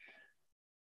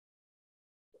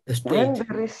 When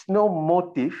there is no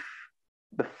motive,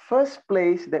 the first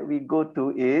place that we go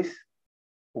to is,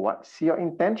 what's your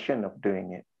intention of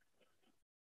doing it?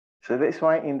 So that's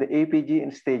why in the APG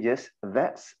in stages,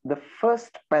 that's the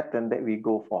first pattern that we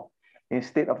go for.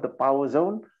 Instead of the power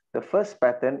zone, the first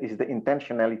pattern is the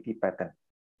intentionality pattern.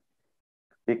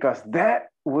 Because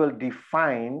that will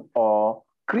define or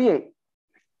create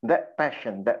that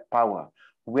passion, that power.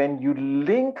 When you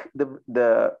link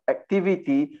the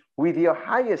activity with your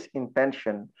highest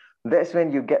intention, that's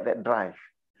when you get that drive.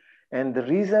 And the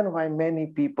reason why many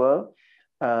people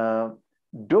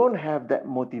don't have that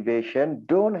motivation,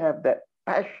 don't have that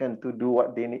passion to do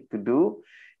what they need to do,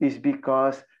 is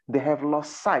because they have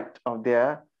lost sight of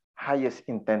their highest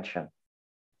intention.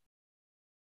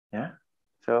 Yeah.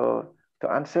 So to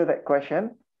answer that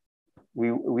question,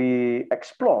 we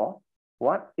explore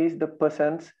what is the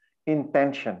person's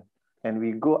intention, and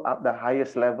we go up the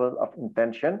highest level of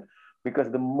intention, because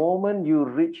the moment you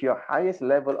reach your highest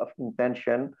level of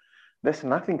intention, there's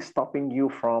nothing stopping you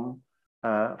from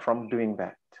doing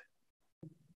that.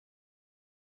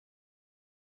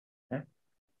 Yeah.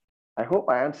 I hope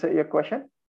I answered your question.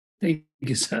 Thank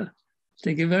you, sir.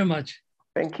 Thank you very much.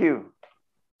 Thank you.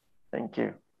 Thank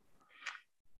you.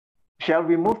 Shall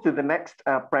we move to the next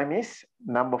premise,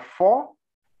 number 4?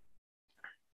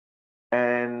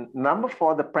 And number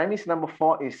 4, the premise number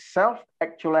 4 is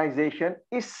self-actualization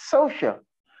is social,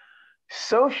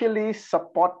 socially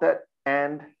supported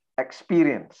and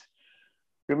experienced.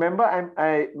 Remember,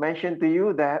 I mentioned to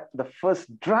you that the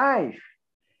first drive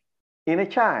in a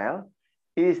child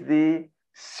is the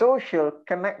social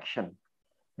connection,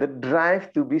 the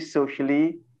drive to be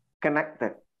socially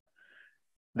connected.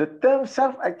 The term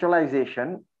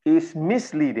self-actualization is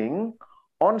misleading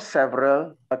on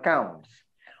several accounts.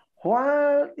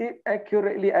 While it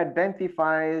accurately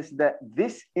identifies that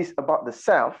this is about the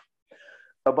self,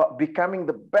 about becoming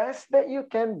the best that you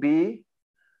can be,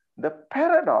 the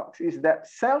paradox is that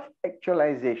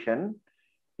self-actualization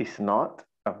is not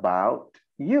about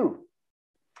you,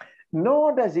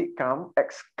 nor does it come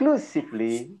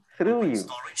exclusively through you.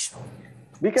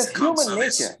 Because human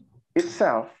nature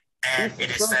itself and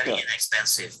it is very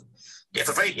inexpensive. They have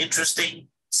a very interesting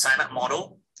sign-up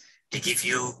model. They give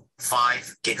you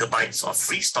 5 gigabytes of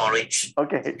free storage.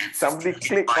 Okay, somebody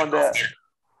click on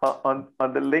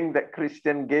the link that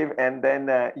Christian gave, and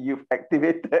then you've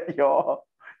activated your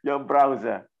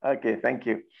browser. Okay, thank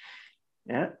you.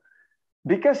 Yeah,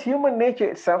 because human nature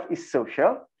itself is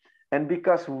social, and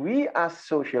because we are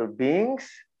social beings,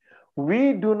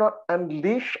 we do not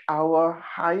unleash our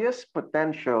highest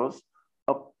potentials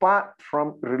apart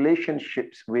from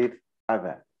relationships with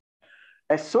others.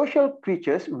 As social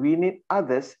creatures, we need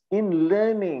others in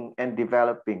learning and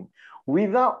developing.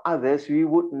 Without others, we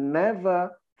would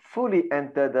never fully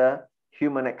enter the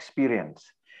human experience.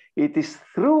 It is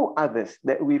through others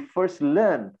that we first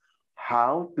learn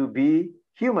how to be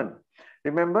human.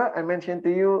 Remember, I mentioned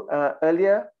to you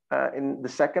earlier in the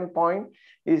second point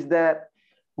is that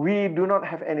we do not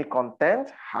have any content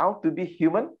how to be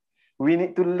human. We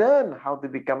need to learn how to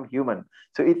become human.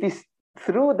 So it is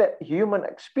through that human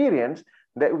experience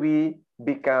that we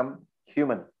become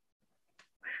human.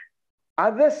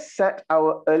 Others set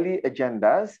our early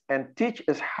agendas and teach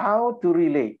us how to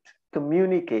relate,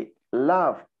 communicate,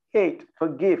 love, hate,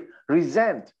 forgive,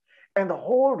 resent, and the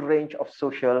whole range of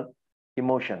social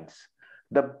emotions.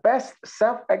 The best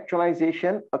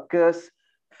self-actualization occurs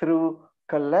through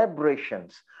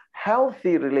collaborations,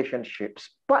 healthy relationships,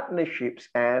 partnerships,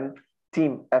 and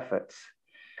team efforts.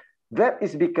 That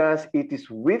is because it is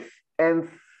with and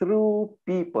through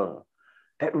people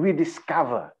that we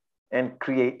discover and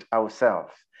create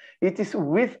ourselves. It is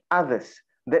with others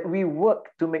that we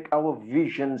work to make our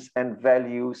visions and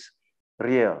values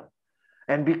real.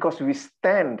 And because we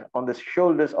stand on the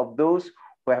shoulders of those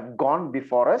who have gone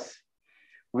before us,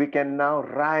 we can now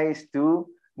rise to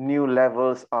new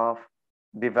levels of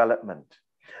development.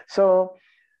 So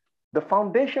the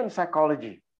foundation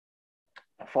psychology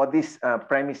for this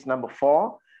premise number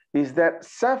 4 is that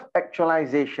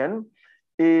self-actualization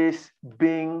is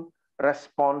being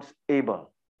responsible.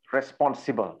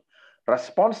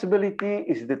 Responsibility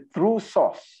is the true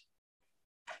source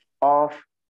of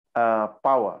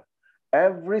power.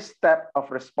 Every step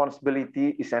of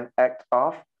responsibility is an act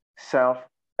of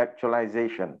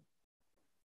self-actualization.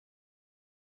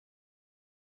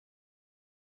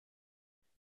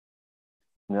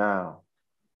 Now,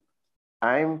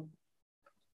 I'm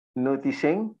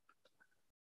noticing,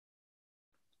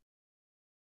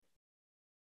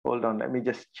 hold on, let me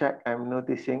just check. I'm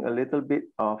noticing a little bit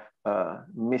of a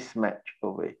mismatch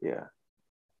over here.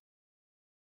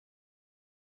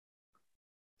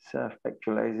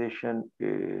 Self-actualization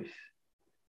is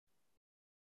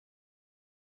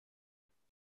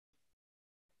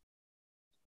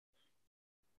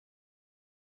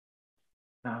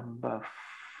number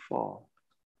 4.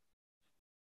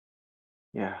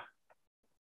 Yeah.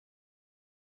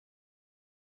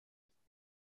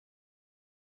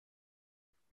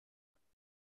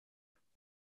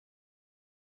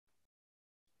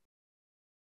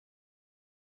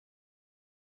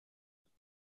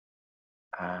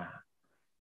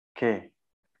 Okay,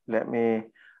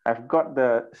 I've got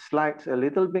the slides a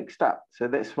little mixed up. So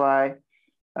that's why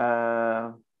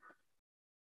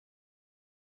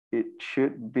it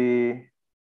should be,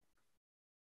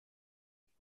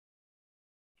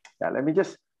 yeah, let me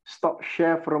just stop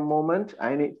share for a moment.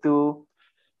 I need to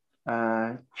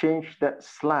change that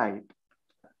slide.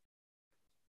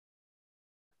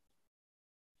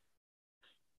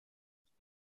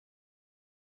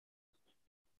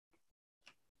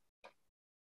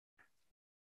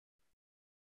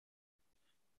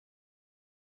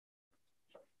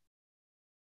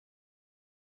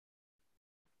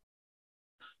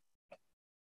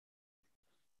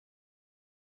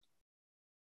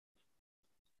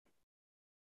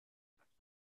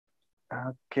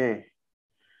 Okay,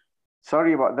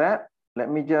 sorry about that. Let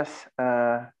me just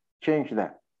change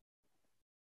that.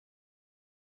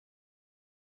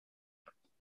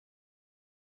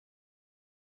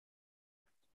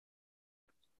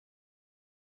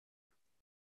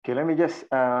 Okay, let me just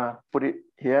put it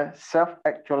here.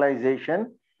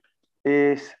 Self-actualization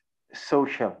is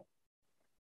social.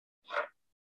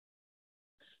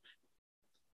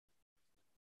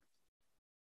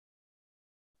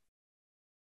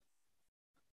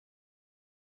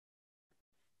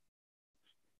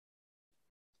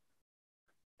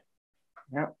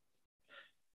 Yeah.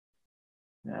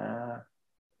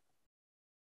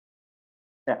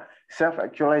 Yeah,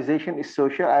 self-actualization is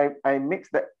social. I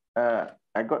mixed that.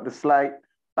 I got the slide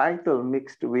title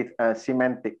mixed with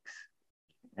semantics.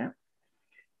 Yeah.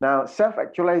 Now,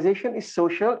 self-actualization is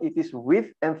social. It is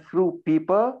with and through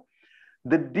people.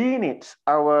 The D needs,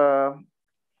 our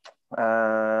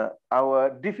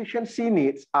deficiency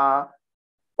needs are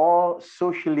all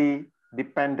socially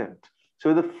dependent.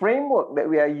 So the framework that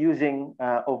we are using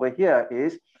over here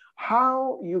is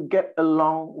how you get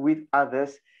along with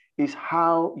others is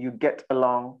how you get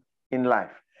along in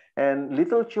life. And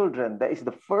little children, that is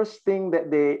the first thing that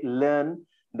they learn,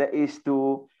 that is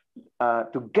to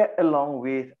get along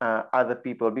with other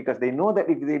people, because they know that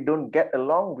if they don't get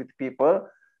along with people,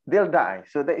 they'll die.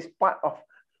 So that is part of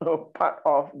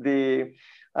the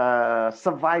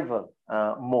survival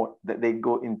mode that they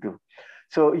go into.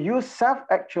 So you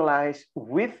self-actualize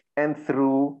with and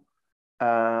through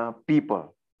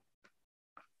people.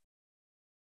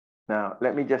 Now,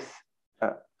 let me just,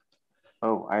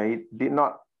 oh, I did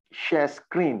not share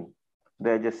screen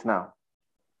there just now.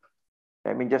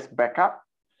 Let me just back up.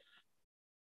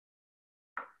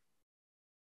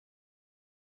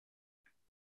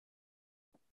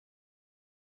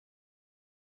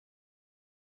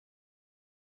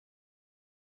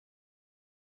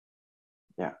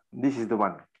 Yeah, this is the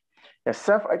one. Yeah,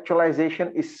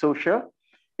 self-actualization is social.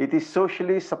 It is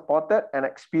socially supported and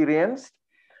experienced.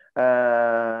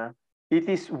 It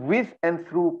is with and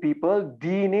through people.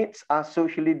 D needs are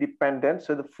socially dependent.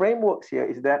 So the frameworks here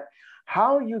is that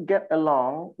how you get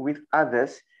along with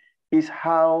others is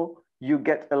how you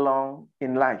get along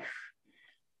in life.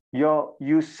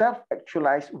 You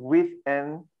self-actualize with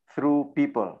and through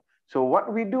people. So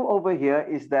what we do over here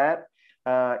is that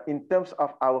in terms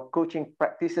of our coaching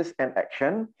practices and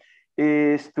action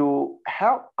is to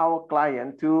help our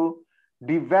client to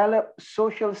develop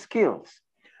social skills,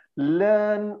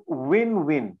 learn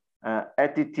win-win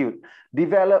attitude,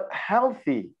 develop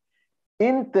healthy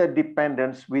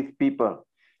interdependence with people.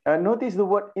 Notice the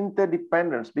word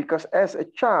interdependence, because as a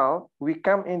child, we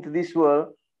come into this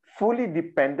world fully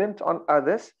dependent on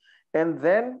others. And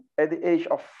then at the age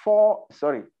of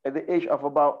at the age of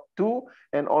about 2,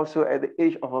 and also at the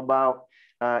age of about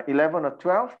 11 or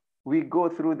 12, we go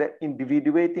through the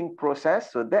individuating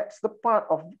process. So that's the part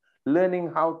of learning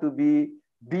how to be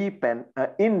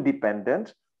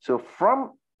independent. So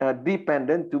from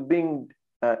dependent to being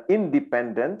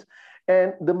independent.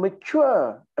 And the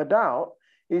mature adult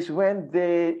is when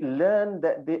they learn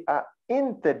that they are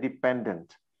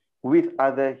interdependent with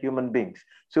other human beings.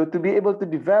 So to be able to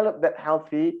develop that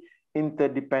healthy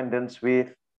interdependence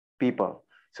with people.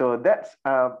 So that's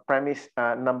premise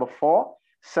number 4.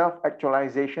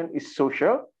 Self-actualization is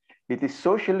social. It is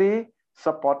socially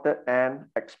supported and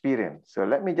experienced. So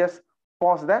let me just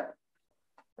pause that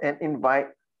and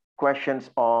invite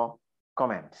questions or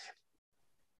comments.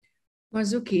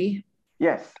 Marzuki.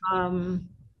 Yes.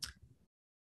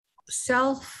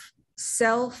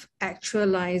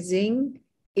 Self-actualizing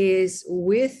is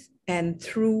with and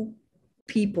through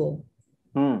people.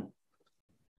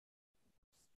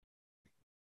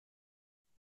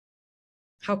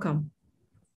 How come?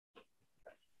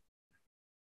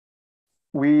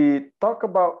 We talk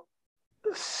about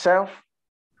self.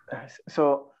 It's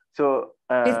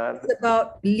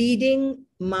about leading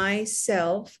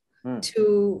myself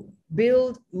to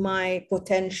build my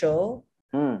potential.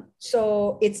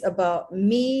 So it's about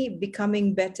me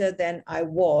becoming better than I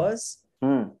was.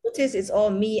 Notice it's all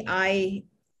me, I,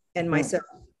 and myself.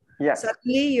 Yeah.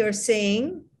 Suddenly you're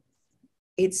saying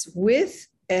it's with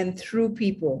and through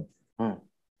people.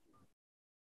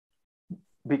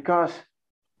 Because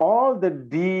all the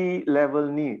D level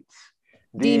needs,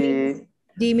 D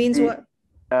means what?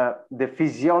 The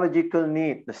physiological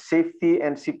need, the safety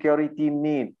and security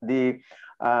need, the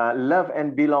love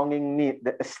and belonging need,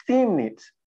 the esteem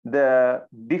needs, the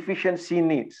deficiency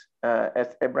needs,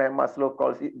 as Abraham Maslow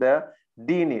calls it, the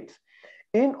D needs.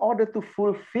 In order to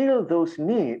fulfill those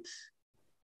needs,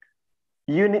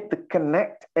 you need to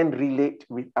connect and relate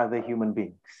with other human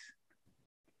beings.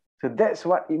 So that's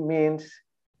what it means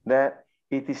that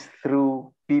it is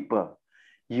through people.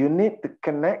 You need to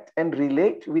connect and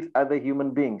relate with other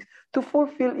human beings to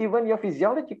fulfill even your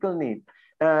physiological need.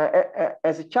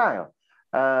 As a child,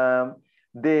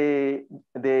 they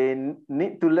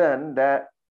need to learn that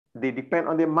they depend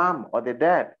on their mom or their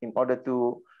dad in order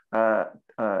to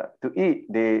eat.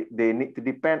 They need to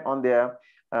depend on their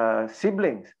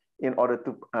siblings in order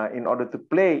to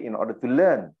play, in order to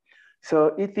learn.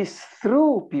 So it is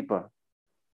through people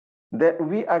that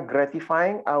we are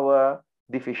gratifying our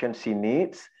deficiency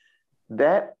needs,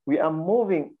 that we are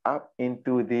moving up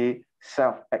into the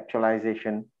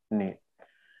self-actualization need.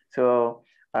 So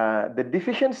the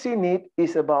deficiency need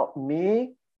is about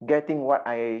me getting what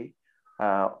I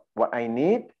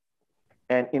need,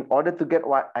 and in order to get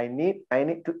what I need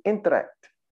to interact,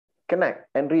 connect,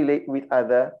 and relate with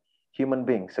other human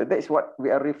beings. So that's what we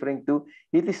are referring to.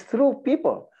 It is through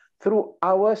people, through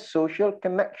our social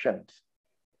connections,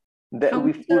 that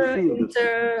we fulfill.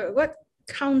 What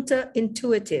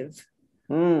counterintuitive?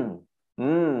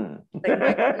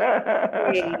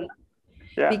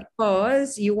 Yeah.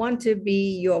 Because you want to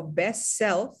be your best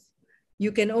self,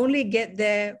 you can only get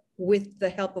there with the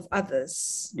help of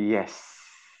others. Yes.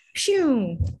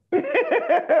 Phew.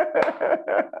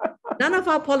 None of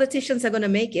our politicians are going to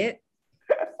make it.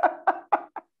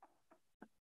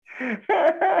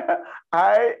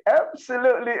 I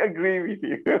absolutely agree with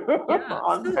you.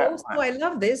 Yeah. So I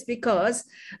love this because,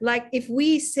 like, if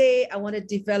we say, I want to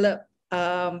develop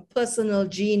personal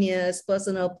genius,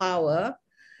 personal power,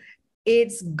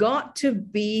 it's got to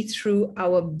be through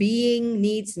our being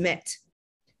needs met,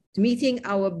 meeting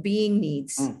our being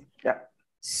needs. Yeah.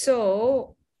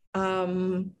 So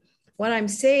what I'm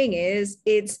saying is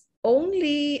it's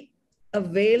only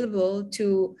available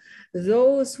to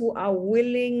those who are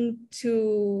willing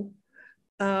to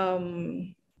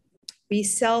be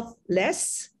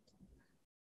selfless.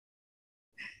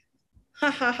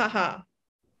 Ha ha ha ha.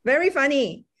 Very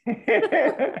funny.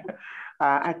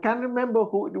 I can't remember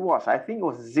who it was. I think it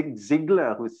was Zig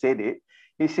Ziglar who said it.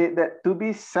 He said that to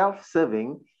be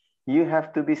self-serving, you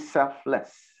have to be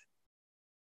selfless.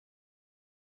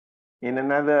 In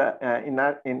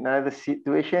another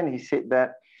situation, he said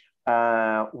that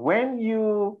when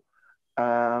you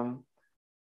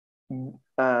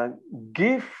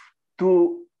give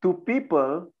to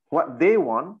people what they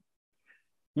want,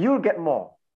 you'll get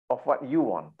more of what you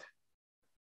want.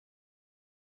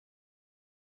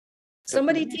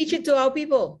 Somebody teach it to our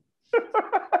people.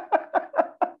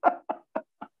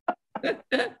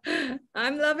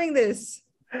 I'm loving this.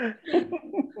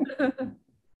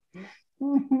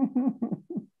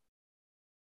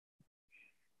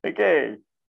 Okay,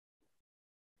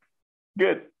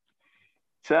 good.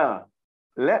 So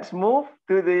let's move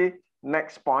to the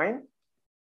next point.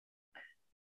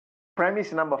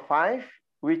 Premise number 5,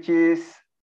 which is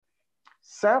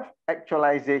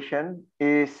self-actualization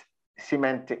is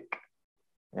semantic.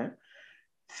 Yeah?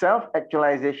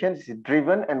 Self-actualization is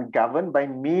driven and governed by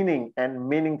meaning and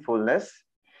meaningfulness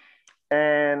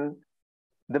and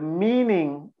the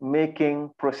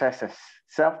meaning-making processes.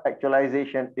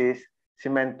 Self-actualization is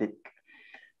semantic.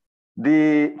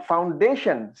 The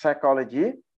foundation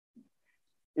psychology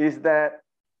is that,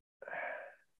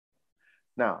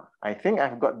 now I think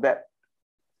I've got that.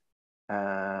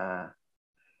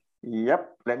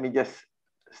 Yep, let me just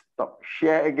stop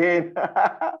share again.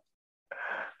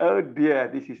 Oh dear,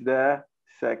 this is the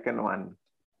second one.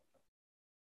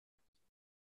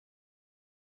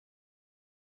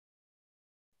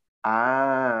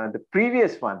 The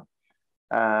previous one.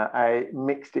 I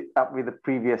mixed it up with the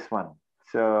previous one.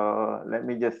 So let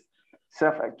me just,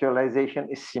 self-actualization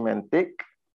is semantic.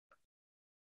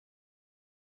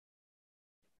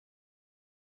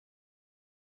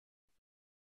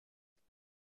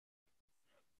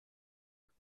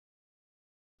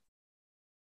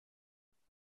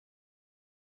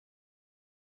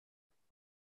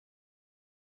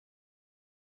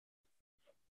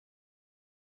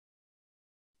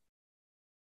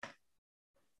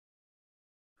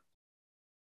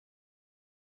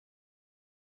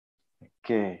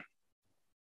 Okay.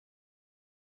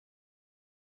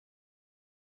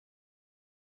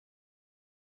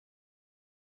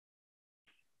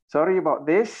 Sorry about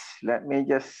this. Let me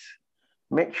just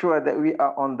make sure that we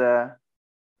are on the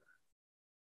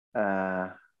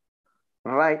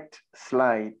right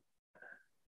slide.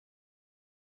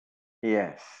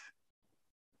 Yes.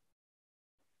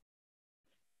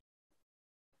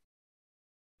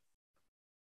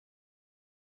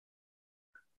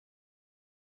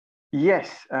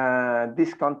 Yes,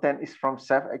 this content is from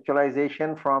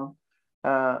self-actualization from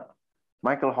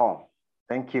Michael Hall.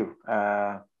 Thank you.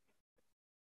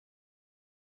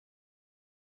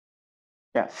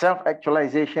 Yeah,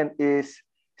 self-actualization is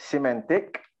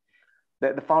semantic.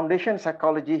 The foundation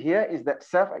psychology here is that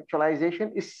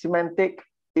self-actualization is semantic.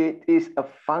 It is a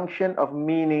function of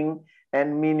meaning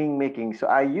and meaning making. So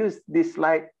I used this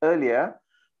slide earlier,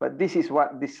 but this is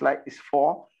what this slide is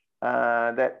for,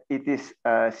 that it is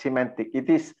semantic. It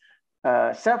is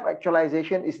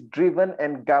self-actualization is driven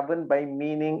and governed by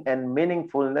meaning and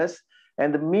meaningfulness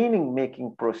and the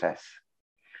meaning-making process.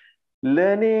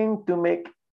 Learning to make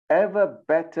ever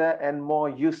better and more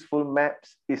useful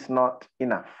maps is not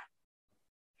enough.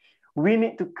 We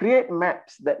need to create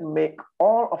maps that make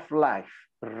all of life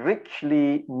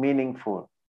richly meaningful.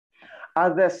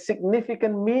 Are there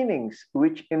significant meanings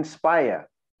which inspire?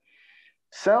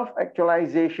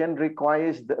 Self-actualization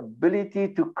requires the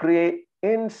ability to create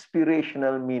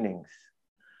inspirational meanings.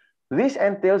 This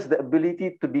entails the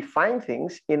ability to define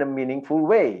things in a meaningful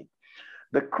way.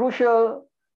 The crucial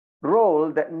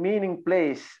role that meaning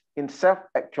plays in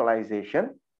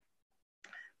self-actualization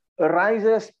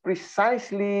arises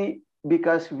precisely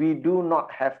because we do not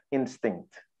have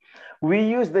instinct. We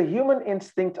use the human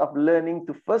instinct of learning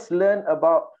to first learn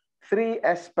about 3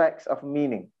 aspects of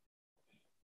meaning: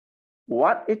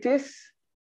 what it is,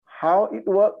 how it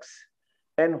works,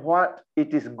 and what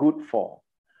it is good for.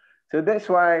 So that's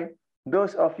why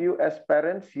those of you as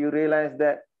parents, you realize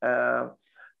that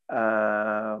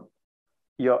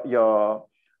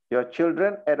your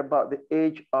children at about the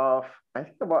age of, I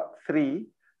think about 3,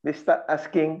 they start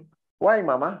asking, why,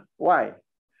 Mama? Why?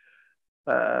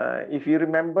 If you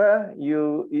remember,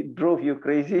 it drove you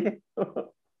crazy.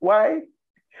 Why?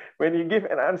 When you give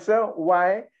an answer,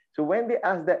 why? So when they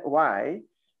ask that why,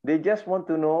 they just want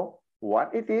to know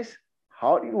what it is,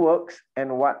 how it works,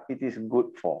 and what it is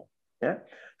good for. Yeah.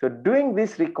 So doing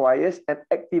this requires and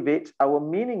activates our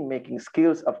meaning-making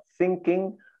skills of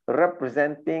thinking,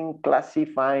 representing,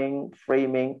 classifying,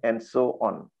 framing, and so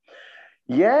on.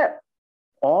 Yet,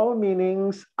 all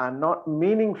meanings are not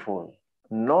meaningful,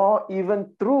 nor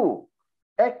even true,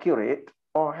 accurate,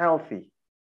 or healthy.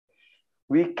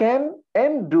 We can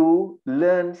and do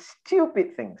learn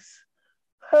stupid things,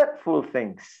 hurtful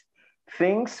things,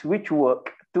 things which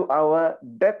work to our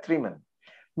detriment.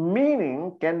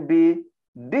 Meaning can be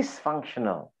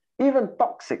dysfunctional, even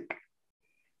toxic.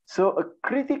 So a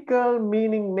critical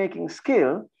meaning-making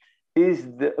skill is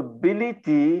the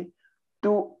ability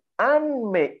to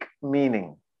unmake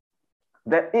meaning.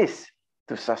 That is,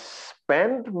 to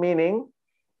suspend meaning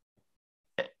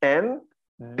and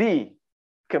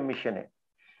decommission it.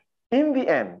 In the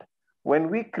end, when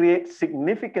we create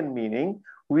significant meaning,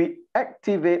 we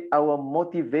activate our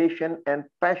motivation and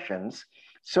passions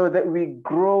so that we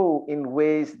grow in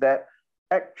ways that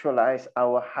actualize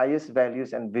our highest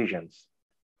values and visions.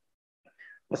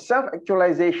 The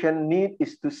self-actualization need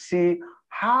is to see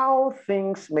how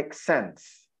things make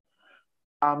sense,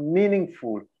 are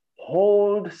meaningful,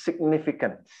 hold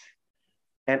significance,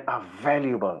 and are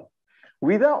valuable.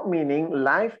 Without meaning,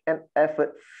 life and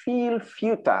effort feel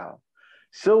futile,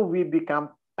 so we become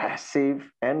passive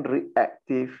and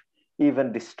reactive,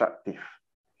 even destructive.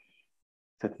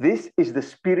 So this is the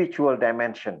spiritual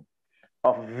dimension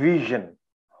of vision,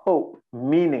 hope,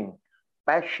 meaning,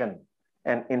 passion,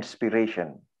 and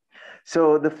inspiration.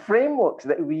 So the frameworks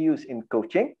that we use in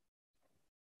coaching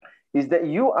is that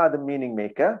you are the meaning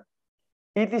maker.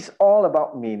 It is all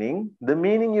about meaning. The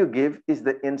meaning you give is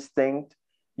the instinct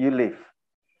you live.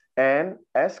 And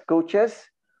as coaches,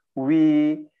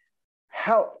 we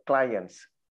help clients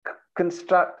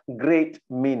construct great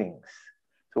meanings.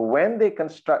 So when they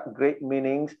construct great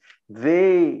meanings,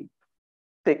 they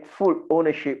take full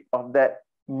ownership of that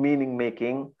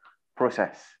meaning-making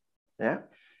process. Yeah.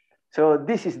 So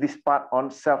this part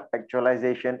on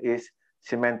self-actualization is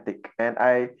semantic. And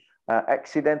I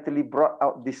accidentally brought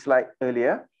out this slide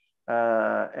earlier.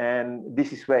 And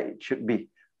this is where it should be.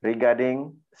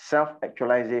 Regarding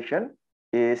self-actualization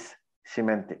is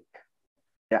semantic.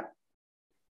 Yeah.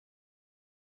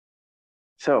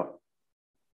 So,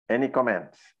 any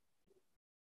comments?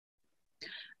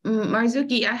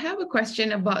 Marzuki, I have a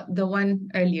question about the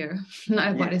one earlier,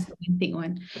 not about the semantic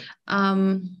one.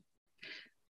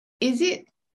 Is it,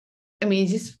 I mean,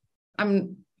 just,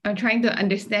 I'm trying to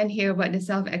understand here about the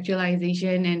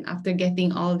self-actualization and after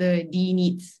getting all the D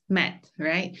needs met,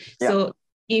 right? Yeah. So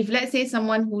if let's say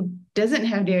someone who doesn't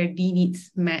have their D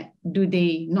needs met, do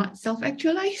they not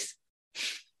self-actualize?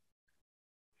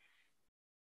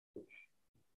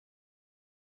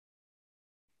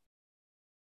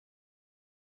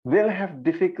 They'll have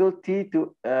difficulty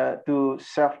to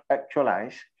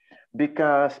self-actualize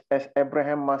because, as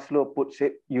Abraham Maslow puts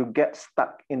it, you get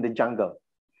stuck in the jungle.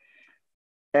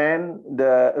 And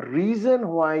the reason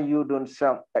why you don't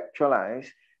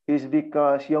self-actualize is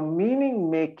because your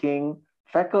meaning-making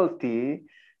faculty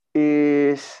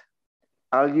is,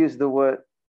 I'll use the word,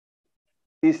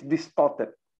 is distorted.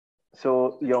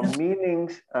 So your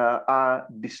meanings are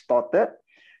distorted.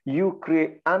 You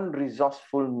create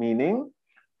unresourceful meaning.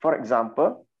 For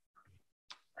example,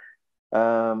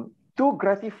 to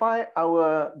gratify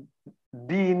our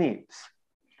D needs,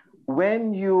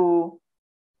 when you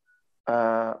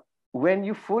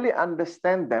fully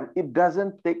understand them, it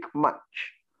doesn't take much.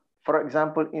 For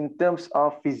example, in terms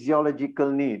of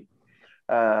physiological need,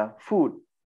 food,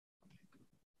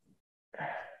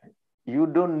 you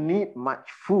don't need much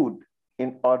food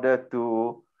in order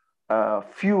to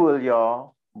fuel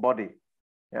your body.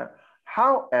 Yeah.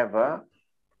 However,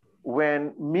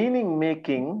 when meaning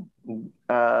making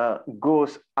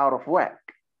goes out of whack,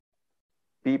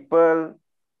 people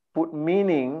put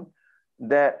meaning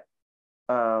that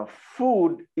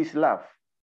food is love.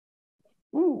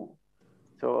 Ooh.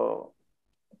 So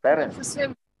parents,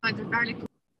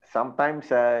 sometimes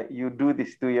you do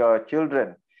this to your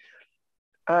children.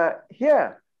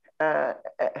 Here,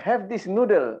 have this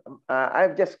noodle.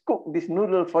 I've just cooked this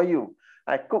noodle for you.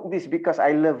 I cook this because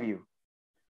I love you.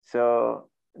 So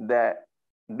the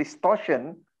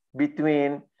distortion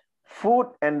between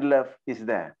food and love is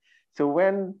there. So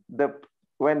when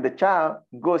the child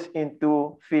goes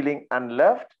into feeling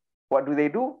unloved, what do?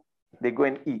 They go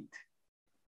and eat.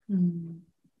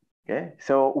 Okay.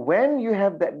 So when you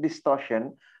have that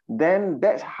distortion, then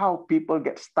that's how people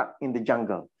get stuck in the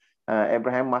jungle.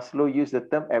 Abraham Maslow used the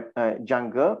term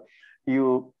jungle.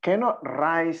 You cannot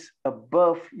rise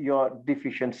above your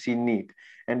deficiency need.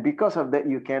 And because of that,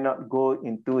 you cannot go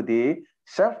into the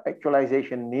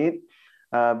self-actualization need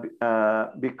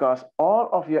because all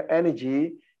of your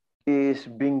energy is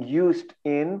being used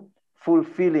in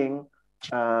fulfilling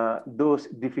those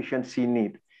deficiency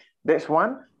needs. That's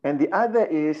one. And the other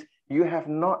is you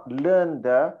have not learned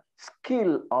the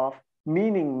skill of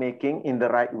meaning making in the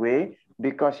right way,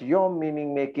 because your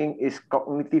meaning making is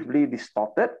cognitively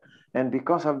distorted, and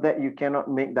because of that you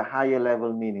cannot make the higher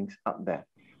level meanings up there.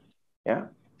 Yeah,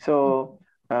 so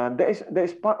there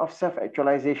is part of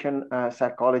self-actualization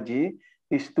psychology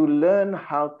is to learn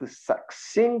how to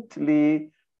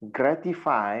succinctly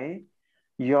gratify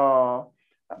your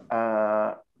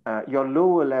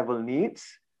lower level needs,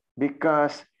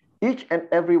 because each and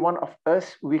every one of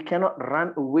us, we cannot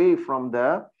run away from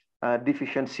the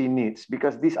deficiency needs,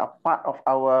 because these are part of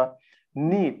our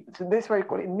need. So that's why you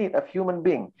call it need of human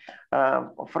being.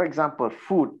 For example,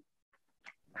 food.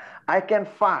 I can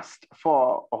fast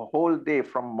for a whole day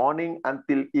from morning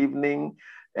until evening,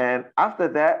 and after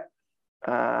that,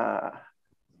 I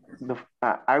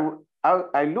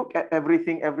look at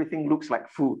everything. Everything looks like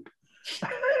food.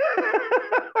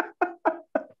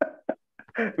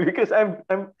 Because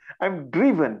I'm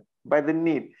driven by the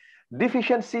need.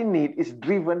 Deficiency need is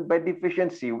driven by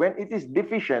deficiency. When it is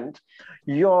deficient,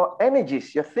 your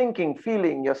energies, your thinking,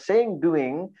 feeling, your saying,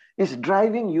 doing is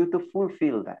driving you to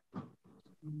fulfill that.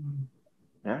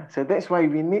 Yeah? So that's why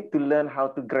we need to learn how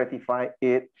to gratify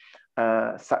it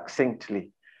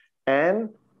succinctly. And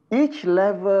each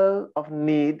level of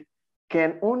need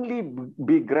can only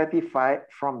be gratified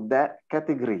from that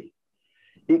category.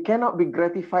 It cannot be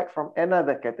gratified from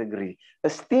another category.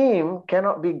 Esteem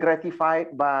cannot be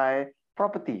gratified by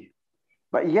property,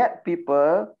 but yet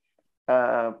people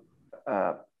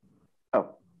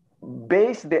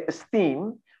base their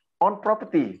esteem on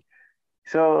property.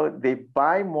 So they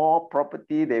buy more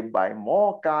property, they buy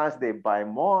more cars, they buy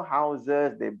more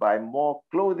houses, they buy more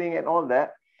clothing and all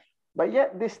that, but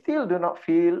yet they still do not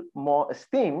feel more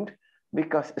esteemed,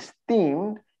 because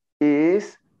esteem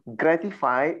is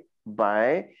gratified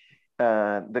by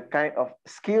the kind of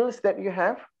skills that you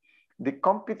have, the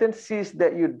competencies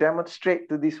that you demonstrate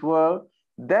to this world,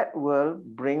 that will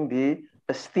bring the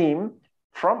esteem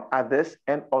from others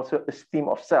and also esteem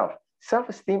of self.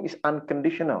 Self-esteem is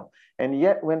unconditional. And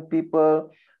yet when people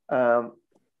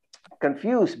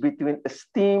confuse between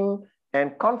esteem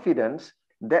and confidence,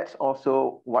 that's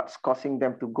also what's causing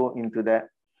them to go into that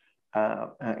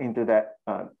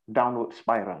downward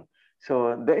spiral.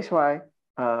 So that is why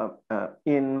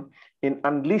in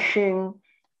unleashing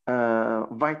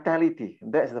vitality,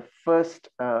 that's the first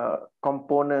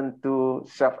component to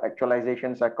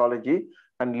self-actualization psychology.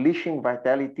 Unleashing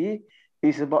vitality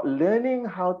is about learning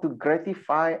how to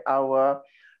gratify our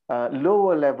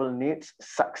lower level needs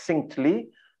succinctly,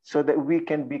 so that we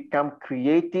can become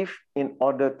creative in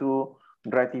order to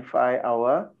gratify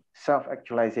our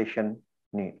self-actualization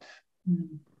needs.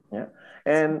 Yeah,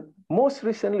 and most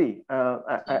recently,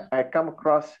 I come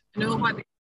across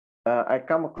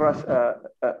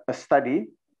a study.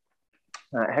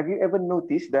 Have you ever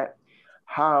noticed that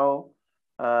how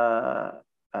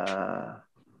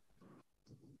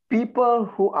people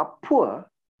who are poor,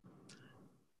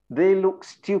 they look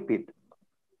stupid?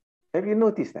 Have you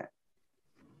noticed that?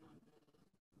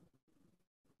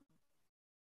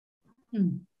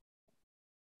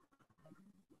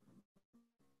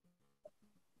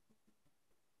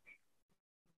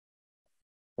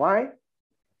 Why?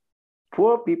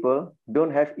 Poor people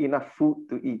don't have enough food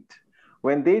to eat.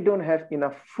 When they don't have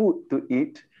enough food to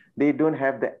eat, they don't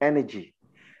have the energy.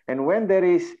 And when there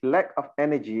is lack of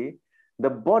energy, the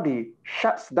body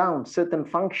shuts down certain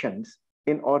functions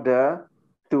in order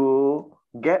to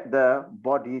get the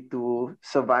body to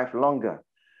survive longer.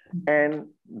 And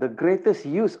the greatest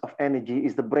use of energy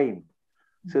is the brain.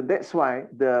 So that's why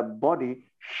the body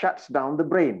shuts down the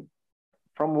brain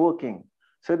from working.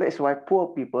 So that's why poor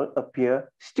people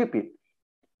appear stupid.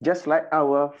 Just like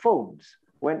our phones,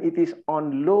 when it is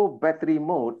on low battery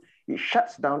mode, it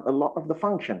shuts down a lot of the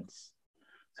functions.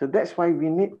 So that's why we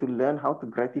need to learn how to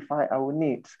gratify our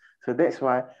needs. So that's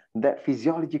why that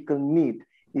physiological need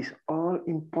is all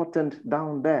important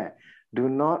down there. Do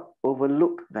not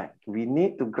overlook that. We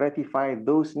need to gratify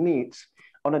those needs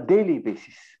on a daily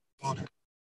basis.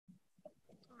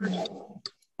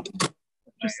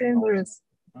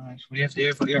 We have to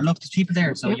look, there's people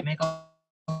there, so you make all.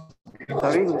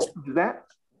 Sorry, is that?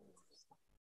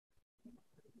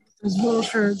 There's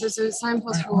water. There's a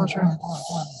signpost for water.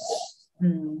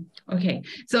 Okay.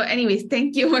 So, anyways,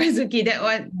 thank you, Marzuki.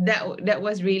 That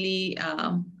was really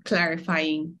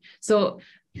clarifying. So,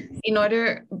 in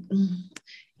order,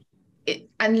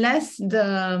 unless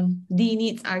the D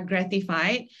needs are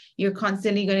gratified, you're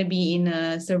constantly going to be in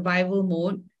a survival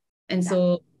mode, and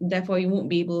so therefore you won't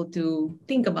be able to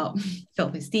think about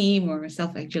self-esteem or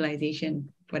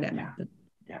self-actualization for that matter.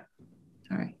 Yeah.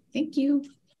 All right. Thank you.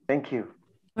 Thank you.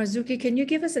 Marzuki, can you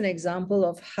give us an example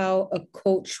of how a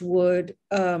coach would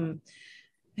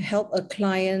help a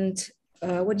client,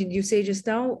 what did you say just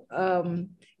now?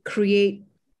 Create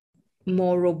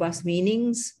more robust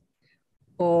meanings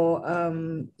or,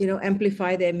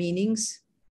 amplify their meanings?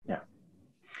 Yeah.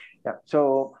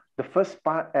 So the first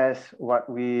part, as what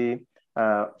we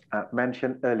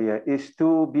mentioned earlier, is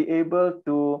to be able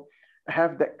to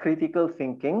have that critical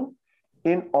thinking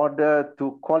in order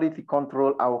to quality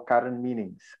control our current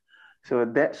meanings. So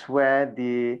that's where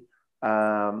the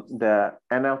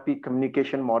NLP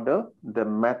communication model, the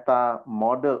meta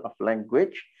model of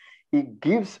language, it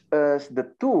gives us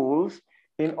the tools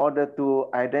in order to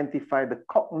identify the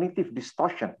cognitive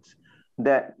distortions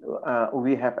that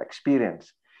we have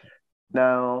experienced.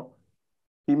 Now,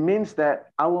 it means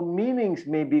that our meanings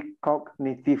may be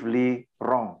cognitively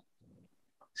wrong.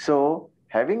 So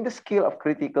having the skill of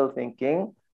critical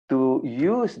thinking to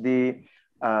use the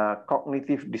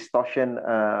cognitive distortion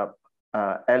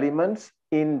elements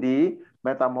in the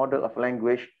meta model of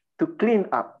language to clean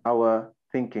up our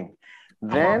thinking.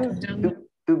 Then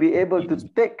to be able to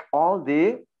take all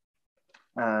the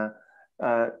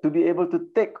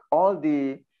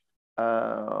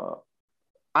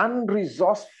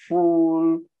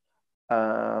unresourceful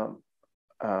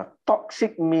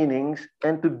toxic meanings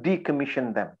and to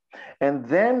decommission them, and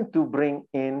then to bring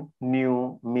in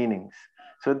new meanings.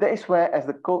 So that is where, as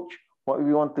the coach, what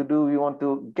we want to do, we want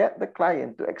to get the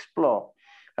client to explore.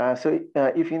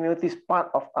 If you notice,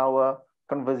 part of our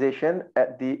conversation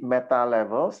at the meta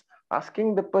levels,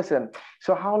 asking the person,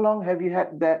 so how long have you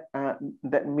had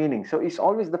that meaning? So it's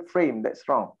always the frame that's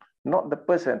wrong, not the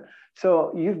person.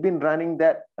 So you've been running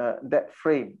that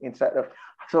frame inside of.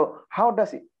 So how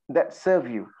does that serve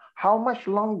you? How much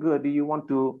longer do you want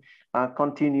to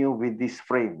continue with these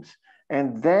frames?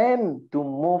 And then to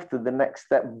move to the next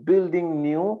step, building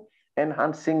new,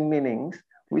 enhancing meanings.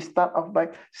 We start off by,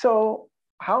 so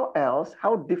how else,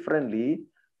 how differently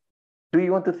do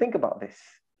you want to think about this?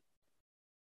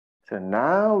 So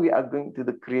now we are going to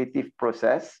the creative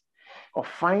process of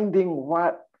finding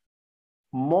what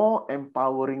more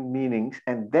empowering meanings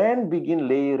and then begin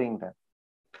layering them.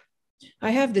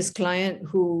 I have this client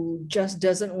who just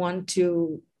doesn't want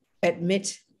to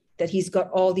admit that he's got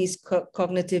all these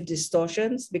cognitive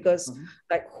distortions because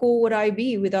like, who would I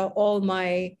be without all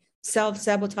my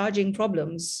self-sabotaging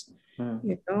problems?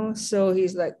 You know, so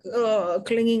he's like,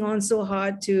 clinging on so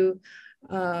hard to,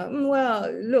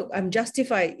 well, look, I'm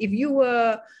justified. If you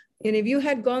were, and if you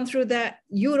had gone through that,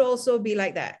 you'd also be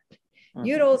like that.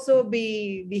 You'd also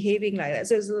be behaving like that.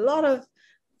 So there's a lot of,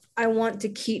 I want to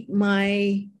keep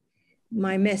my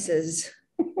messes.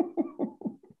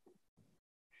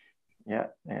 Yeah.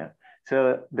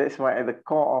 So that's why at the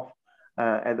core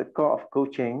of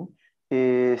coaching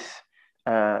is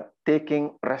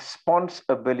taking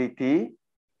responsibility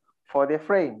for their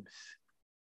frames.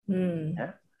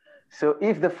 Yeah? So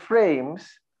if the frames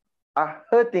are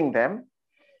hurting them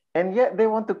and yet they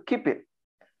want to keep it,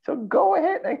 so go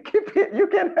ahead and keep it. You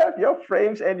can have your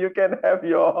frames and you can have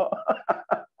your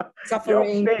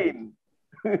suffering, your pain.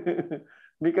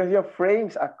 Because your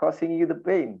frames are causing you the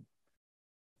pain.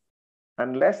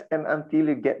 Unless and until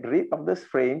you get rid of those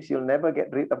frames, you'll never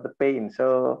get rid of the pain.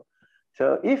 So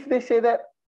if they say that,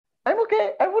 I'm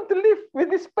okay, I want to live with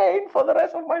this pain for the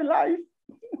rest of my life.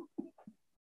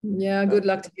 Yeah, good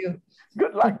luck to you.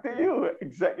 Good luck to you,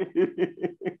 exactly.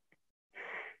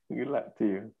 Good luck to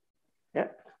you. Yeah.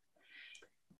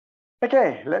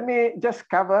 Okay, let me just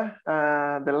cover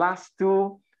the last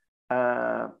two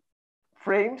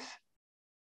frames.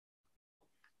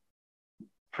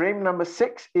 Frame number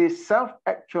 6 is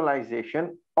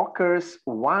self-actualization occurs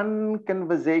one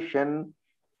conversation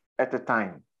at a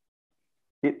time.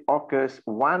 It occurs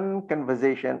one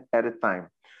conversation at a time.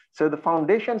 So the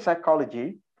foundation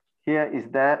psychology here is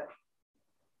that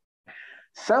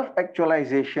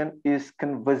self-actualization is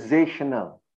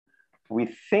conversational. We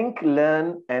think,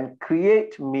 learn, and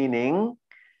create meaning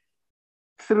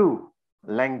through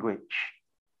language.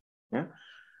 Yeah?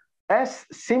 As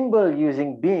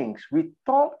symbol-using beings, we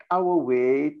talk our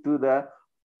way to the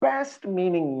best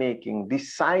meaning-making,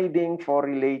 deciding for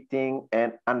relating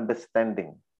and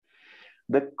understanding.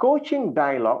 The coaching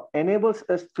dialogue enables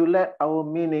us to let our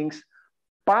meanings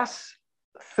pass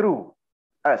through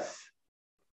us.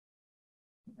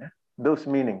 Those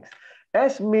meanings.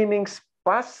 As meanings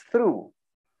pass through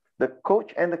the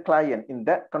coach and the client in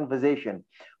that conversation,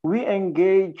 we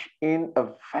engage in a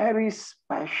very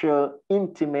special,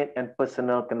 intimate, and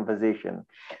personal conversation.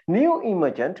 New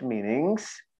emergent meanings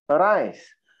arise.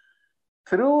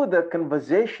 Through the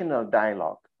conversational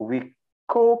dialogue, we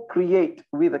co-create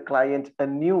with the client a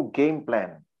new game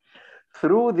plan.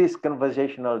 Through this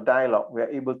conversational dialogue, we are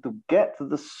able to get to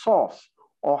the source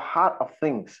or heart of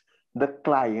things, the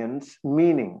client's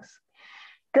meanings.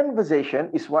 Conversation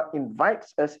is what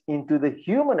invites us into the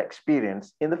human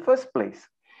experience in the first place,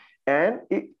 and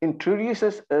it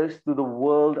introduces us to the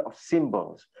world of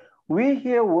symbols. We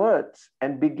hear words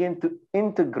and begin to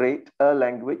integrate a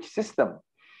language system.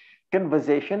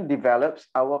 Conversation develops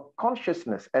our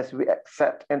consciousness as we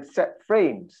accept and set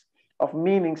frames of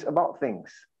meanings about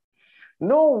things.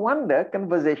 No wonder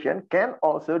conversation can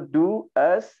also do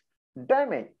us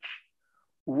damage.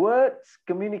 Words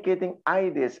communicating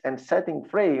ideas and setting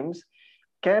frames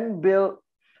can build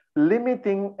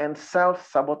limiting and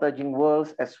self-sabotaging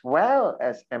worlds as well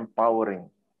as empowering.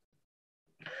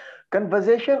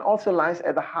 Conversation also lies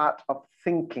at the heart of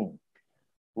thinking.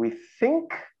 We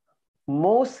think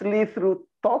mostly through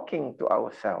talking to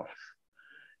ourselves.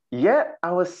 Yet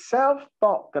our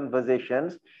self-talk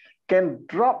conversations can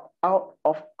drop out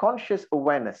of conscious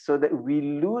awareness so that we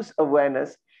lose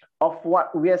awareness of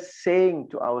what we are saying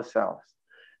to ourselves.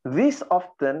 These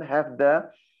often have the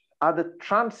other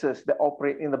trances that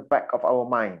operate in the back of our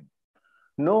mind.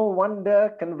 No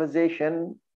wonder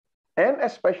conversation, and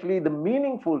especially the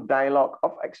meaningful dialogue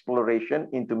of exploration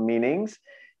into meanings,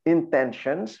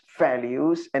 intentions,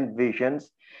 values, and visions,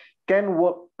 can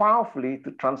work powerfully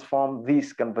to transform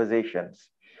these conversations.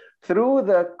 Through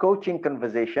the coaching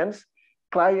conversations,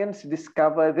 clients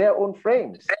discover their own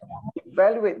frames,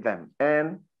 evaluate them,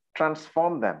 and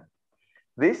transform them.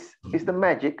 This is the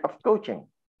magic of coaching.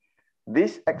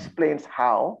 This explains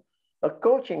how a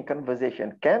coaching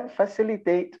conversation can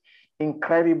facilitate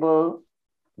incredible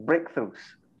breakthroughs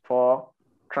for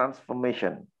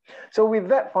transformation. So with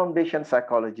that foundation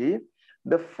psychology,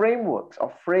 the frameworks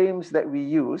or frames that we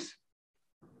use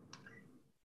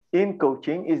in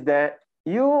coaching is that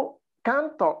you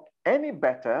can't talk any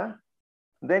better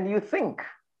than you think.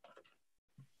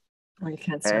 Oh, you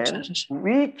can't start at it.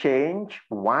 We change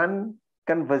one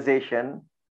conversation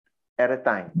at a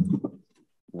time.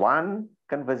 One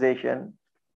conversation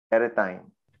at a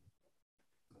time.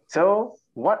 So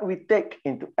what we take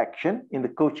into action in the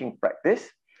coaching practice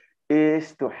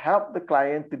is to help the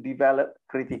client to develop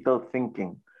critical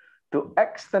thinking, to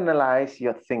externalize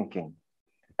your thinking.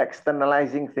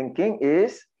 Externalizing thinking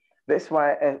is, that's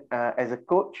why as a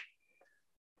coach,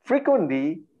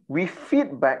 frequently we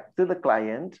feed back to the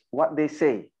client what they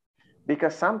say,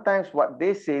 because sometimes what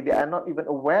they say, they are not even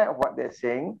aware of what they're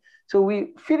saying. So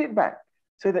we feed it back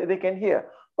so that they can hear,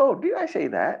 oh, did I say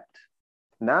that?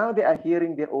 Now they are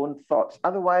hearing their own thoughts.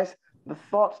 Otherwise, the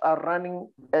thoughts are running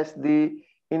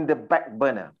in the back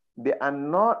burner. They are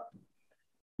not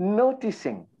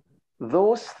noticing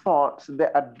those thoughts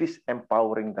that are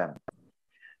disempowering them.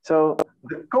 So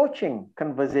the coaching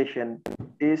conversation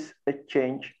is a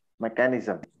change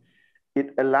mechanism.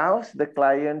 It allows the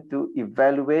client to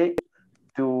evaluate,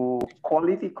 to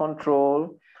quality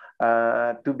control,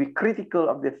 to be critical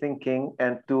of their thinking,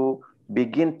 and to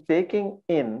begin taking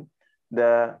in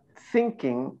the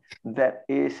thinking that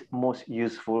is most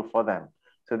useful for them.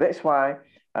 So that's why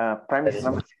premise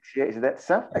number 6 here is that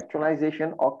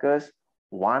self-actualization occurs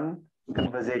one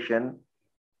conversation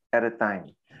at a time.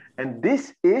 And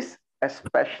this is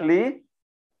especially,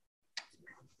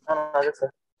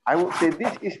 I would say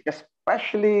this is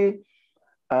especially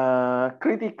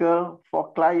critical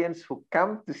for clients who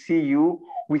come to see you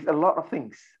with a lot of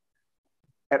things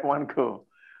at one go.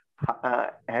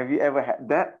 Have you ever had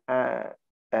that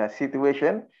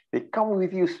situation? They come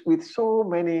with you with so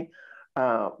many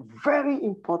very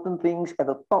important things at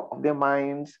the top of their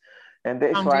minds. And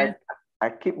that's why I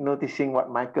keep noticing what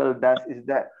Michael does is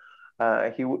that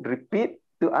he would repeat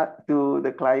to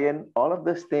the client all of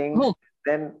those things,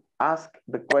 then ask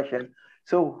the question,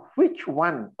 so which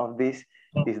one of these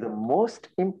is the most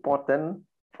important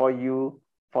for you,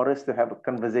 for us to have a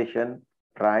conversation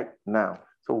right now?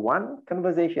 So one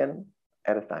conversation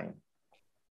at a time.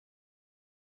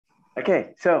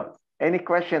 Okay, so any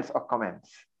questions or comments?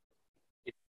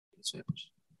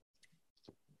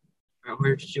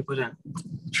 Where did you put it?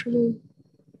 True.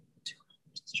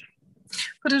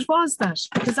 But it was that,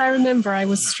 because I remember I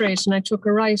was straight and I took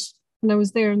a right and I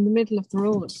was there in the middle of the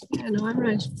road. Yeah, no, I'm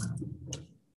right.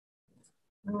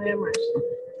 No, I am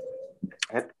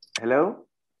right. Hello?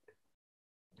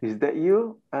 Is that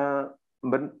you?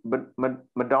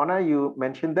 Madonna, you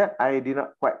mentioned that. I did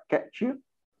not quite catch you.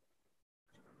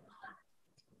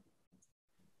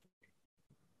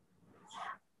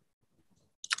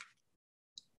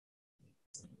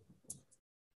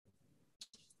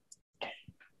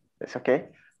 That's okay.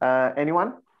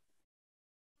 Anyone?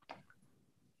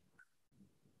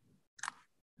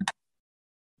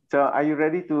 So are you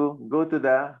ready to go to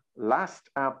the last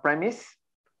premise?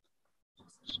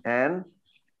 And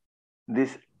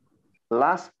this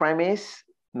last premise,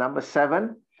 number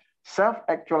 7,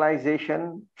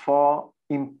 self-actualization for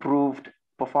improved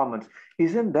performance.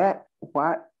 Isn't that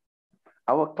what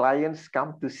our clients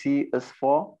come to see us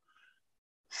for?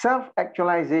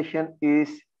 Self-actualization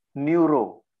is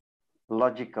neurological.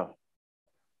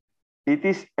 It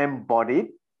is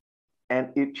embodied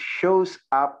and it shows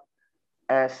up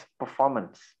as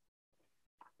performance.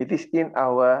 It is in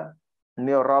our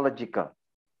neurological.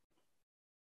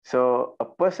 So a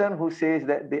person who says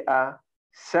that they are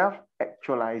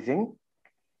self-actualizing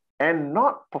and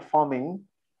not performing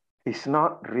is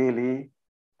not really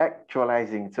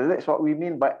actualizing. So that's what we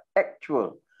mean by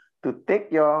actual, to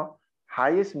take your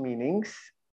highest meanings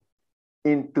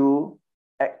into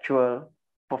actual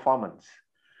performance.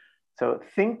 So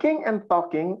thinking and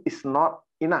talking is not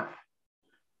enough.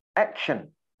 Action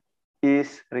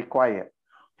is required.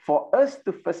 For us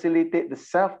to facilitate the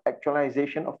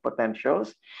self-actualization of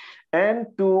potentials and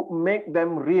to make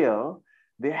them real,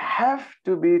 they have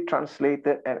to be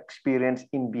translated and experienced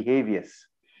in behaviors.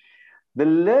 The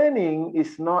learning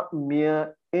is not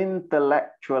mere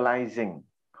intellectualizing.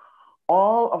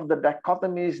 All of the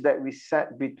dichotomies that we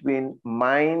set between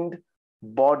mind,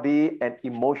 body, and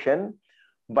emotion,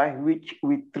 by which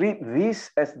we treat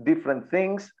these as different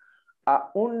things,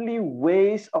 are only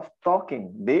ways of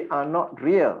talking. They are not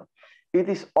real. It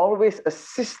is always a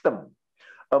system,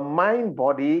 a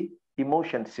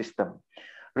mind-body-emotion system.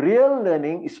 Real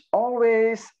learning is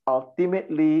always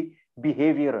ultimately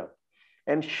behavioral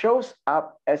and shows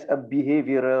up as a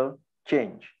behavioral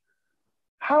change.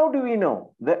 How do we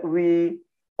know that we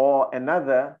or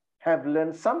another have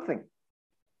learned something?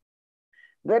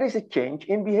 There is a change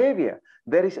in behavior.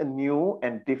 There is a new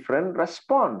and different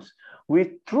response.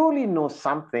 We truly know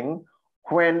something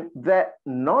when that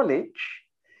knowledge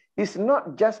is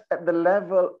not just at the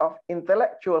level of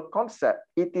intellectual concept,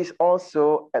 it is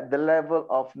also at the level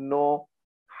of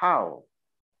know-how.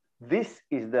 This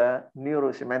is the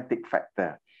neurosemantic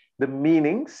factor, the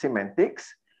meaning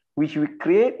semantics, which we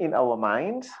create in our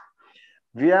minds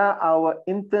via our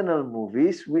internal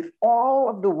movies with all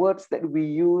of the words that we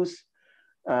use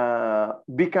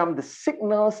become the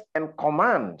signals and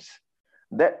commands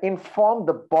that inform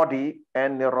the body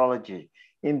and neurology.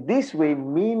 In this way,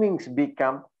 meanings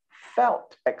become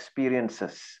felt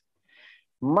experiences.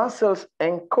 Muscles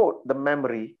encode the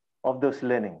memory of those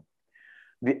learning.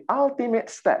 The ultimate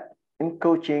step in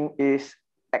coaching is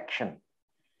action.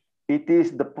 It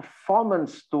is the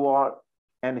performance toward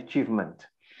an achievement.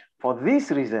 For this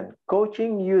reason,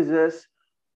 coaching uses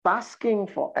tasking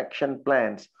for action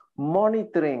plans,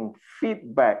 monitoring,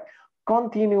 feedback,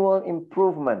 continual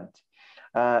improvement,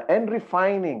 and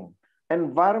refining,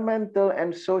 environmental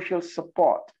and social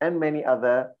support, and many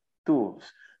other tools.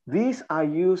 These are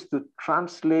used to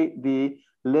translate the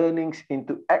learnings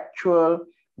into actual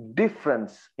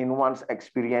difference in one's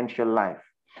experiential life.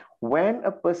 When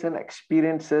a person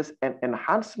experiences an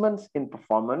enhancement in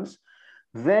performance,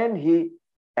 then he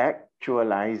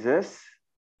actualizes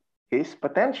his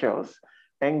potentials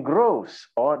and grows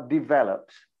or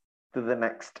develops to the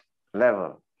next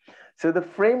level. So the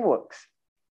frameworks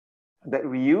that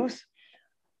we use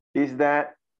is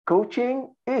that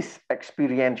coaching is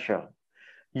experiential.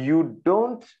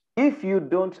 If you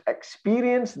don't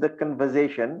experience the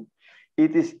conversation,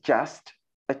 it is just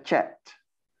a chat.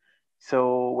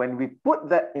 So when we put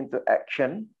that into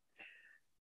action,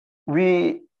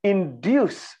 we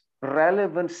induce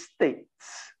relevant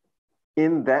states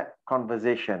in that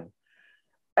conversation.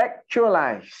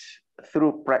 Actualize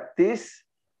through practice,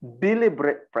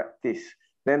 deliberate practice,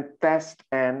 then test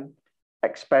and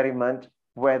experiment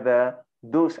whether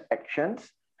those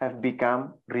actions have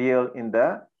become real in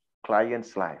the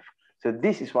client's life. So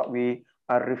this is what we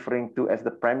are referring to as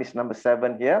the premise number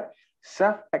 7 here,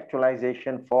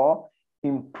 self-actualization for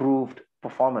improved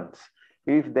performance.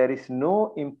 If there is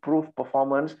no improved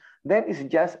performance, then it's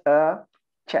just a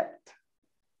chat.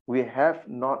 We have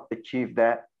not achieved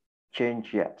that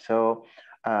change yet. So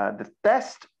the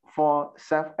test for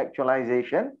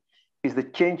self-actualization is the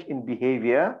change in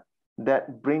behavior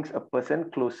that brings a person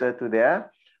closer to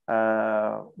their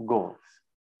goals.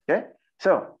 Okay,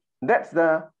 so that's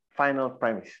the final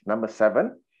premise, number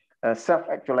 7,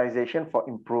 self-actualization for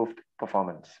improved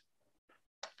performance.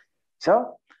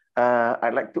 So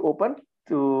I'd like to open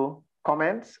to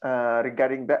comments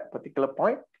regarding that particular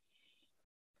point.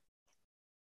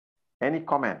 Any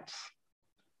comments?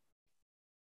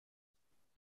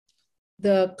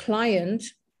 The client,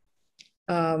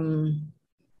 the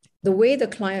way the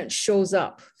client shows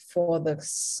up for the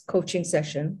coaching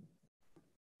session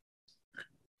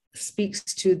speaks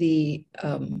to the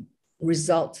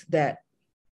result that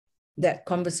that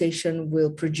conversation will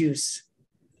produce.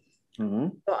 Mm-hmm.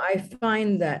 So I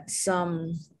find that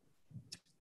some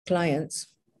clients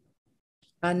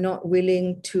are not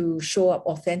willing to show up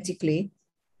authentically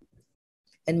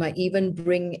and might even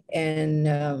bring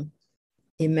an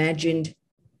imagined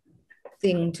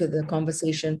thing to the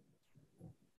conversation.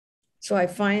 So I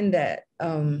find that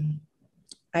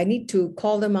I need to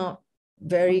call them out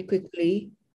very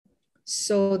quickly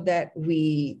so that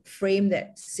we frame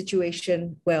that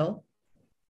situation well.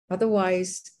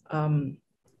 Otherwise,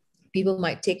 people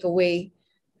might take away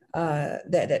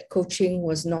that coaching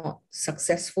was not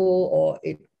successful or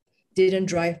it didn't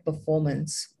drive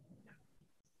performance.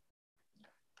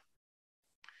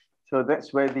 So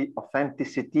that's where the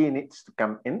authenticity needs to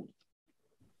come in.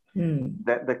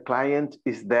 That the client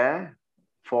is there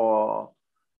for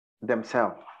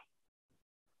themselves.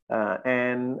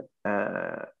 And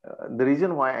the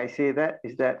reason why I say that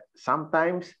is that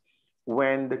sometimes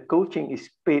when the coaching is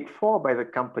paid for by the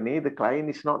company, the client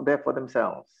is not there for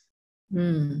themselves.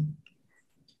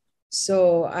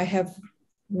 So I have,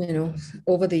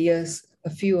 over the years, a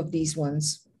few of these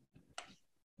ones,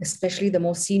 especially the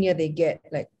more senior they get,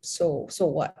 like, so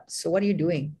what? So what are you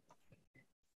doing?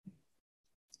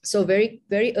 So very,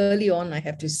 very early on, I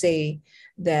have to say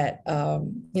that,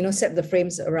 set the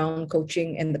frames around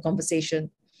coaching and the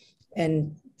conversation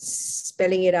and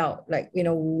spelling it out. Like,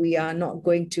 we are not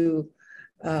going to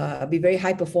be very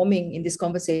high performing in this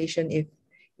conversation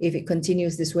if it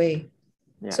continues this way.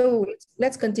 Yeah. So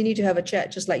let's continue to have a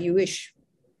chat just like you wish.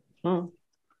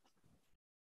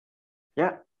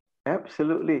 Yeah,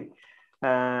 absolutely.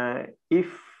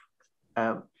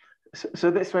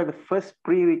 So that's why the first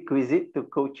prerequisite to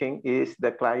coaching is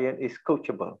the client is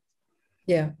coachable.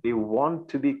 Yeah. They want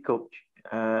to be coached.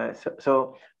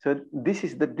 So this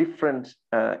is the difference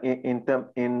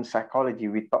in psychology.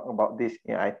 We talked about this,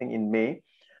 I think, in May,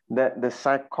 that the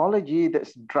psychology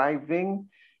that's driving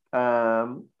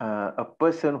a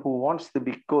person who wants to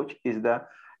be coached is the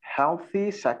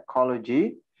healthy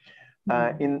psychology,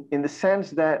 in the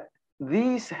sense that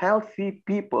these healthy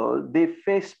people, they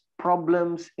face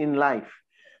problems in life.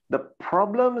 The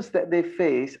problems that they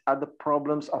face are the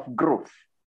problems of growth,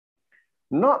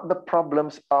 not the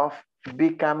problems of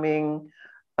becoming,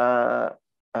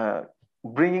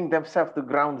 bringing themselves to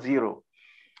ground zero.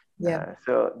 Yeah.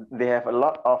 So they have a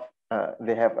lot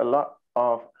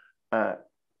of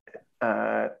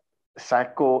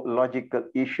psychological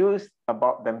issues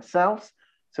about themselves.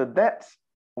 So that's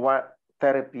what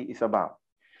therapy is about.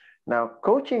 Now,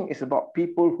 coaching is about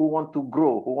people who want to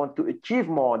grow, who want to achieve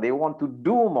more, they want to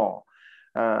do more.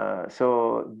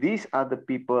 So these are the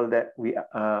people that we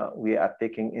are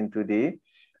taking into the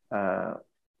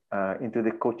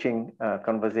coaching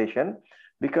conversation,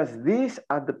 because these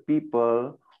are the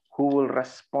people who will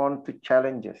respond to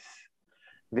challenges.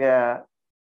 Their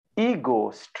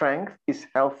ego strength is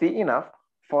healthy enough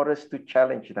for us to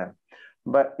challenge them.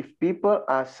 But if people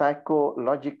are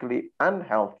psychologically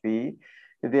unhealthy,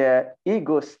 their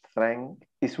ego strength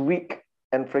is weak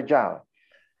and fragile.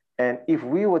 And if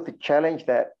we were to challenge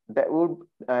that,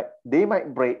 they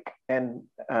might break, and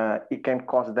it can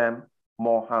cause them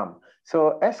more harm.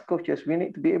 So as coaches, we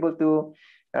need to be able to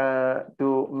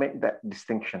make that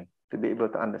distinction, to be able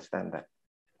to understand that.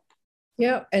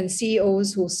 Yeah, and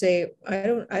CEOs who say, I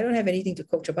don't have anything to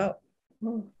coach about.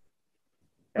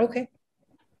 Okay,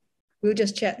 we'll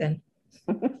just chat then.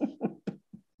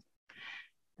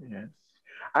 Yes,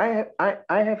 I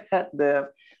have had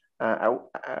the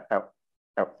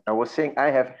I was saying I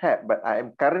have had, but I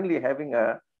am currently having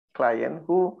a client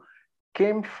who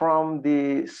came from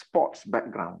the sports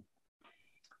background,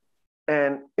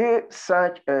 and it's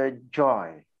such a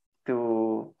joy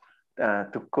to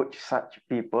coach such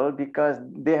people, because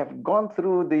they have gone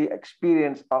through the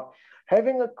experience of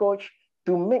having a coach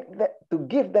to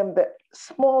give them that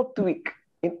small tweak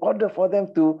in order for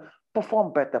them to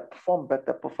perform better.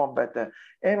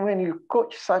 And when you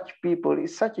coach such people,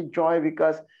 it's such a joy,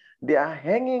 because they are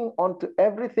hanging on to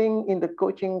everything in the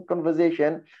coaching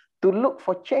conversation to look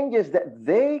for changes that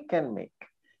they can make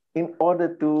in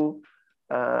order to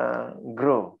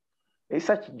grow. It's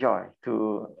such a joy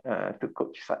to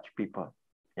coach such people.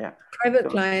 Yeah. Private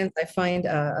clients, I find,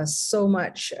 are so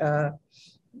much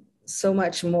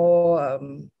more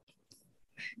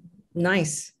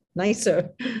nicer.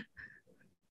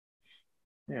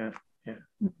 Yeah.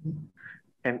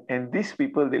 And these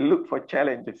people, they look for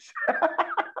challenges.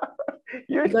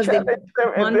 You because challenge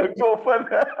them and they'll go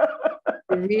further.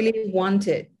 They really want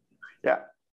it. Yeah.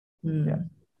 Yeah.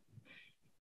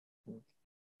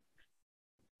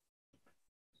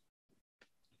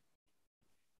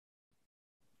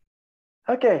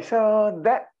 Okay, so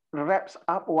that wraps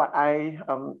up what I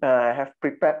have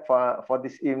prepared for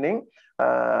this evening.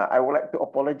 I would like to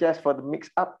apologize for the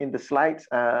mix up in the slides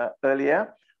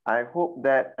earlier. I hope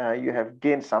that you have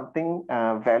gained something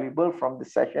valuable from the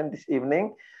session this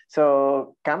evening.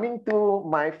 So coming to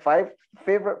my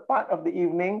favorite part of the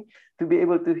evening, to be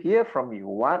able to hear from you.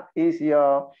 What is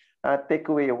your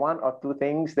takeaway, one or two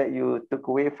things that you took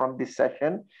away from this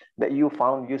session that you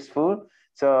found useful?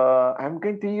 So I'm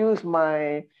going to use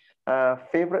my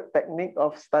favorite technique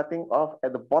of starting off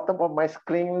at the bottom of my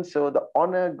screen. So the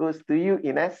honor goes to you,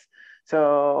 Ines.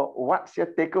 So what's your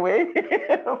takeaway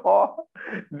for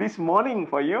this morning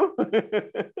for you?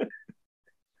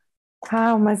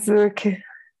 Mazurki.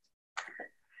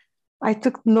 I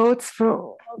took notes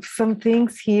from some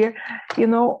things here. You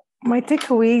know, my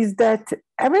takeaway is that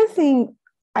everything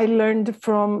I learned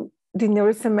from the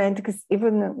neurosemantics,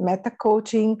 even meta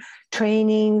coaching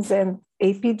trainings and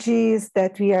APGs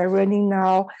that we are running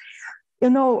now, you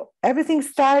know, everything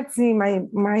starts in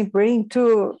my brain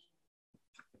to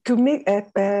make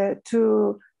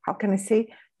to, how can I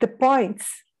say, the points.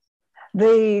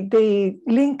 They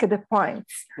link the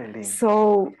points.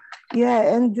 So yeah,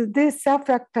 and this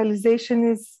self-actualization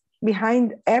is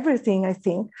behind everything, I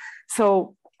think.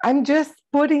 So I'm just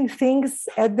putting things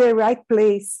at the right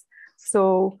place.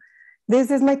 So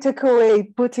this is my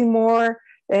takeaway, putting more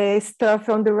stuff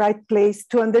on the right place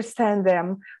to understand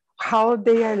them, how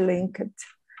they are linked.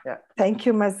 Yeah. Thank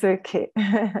you, Mazurki.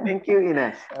 Thank you,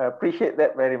 Ines. Appreciate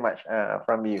that very much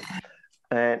from you.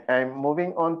 And I'm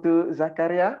moving on to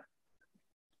Zakaria.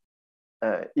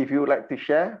 If you would like to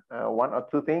share one or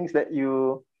two things that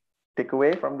you take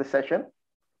away from the session.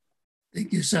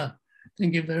 Thank you, sir.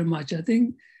 Thank you very much. I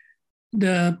think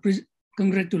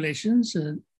congratulations.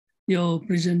 Your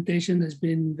presentation has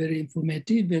been very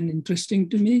informative and interesting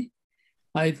to me.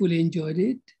 I fully enjoyed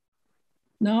it.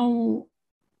 Now,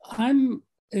 I'm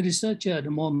a researcher at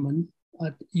the moment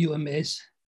at UMS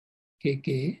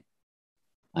KK.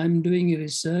 I'm doing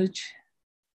research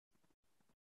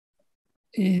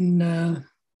in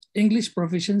English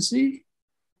proficiency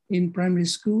in primary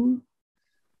school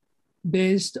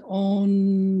based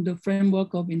on the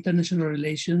framework of international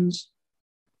relations,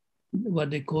 what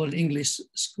they call English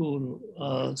School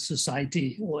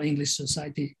Society or English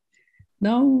Society.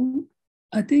 Now,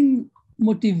 I think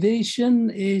motivation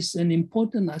is an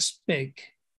important aspect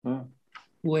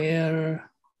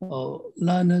where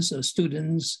learners or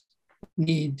students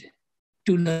need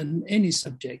to learn any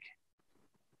subject.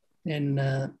 And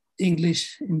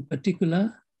English in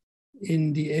particular,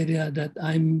 in the area that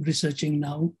I'm researching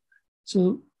now.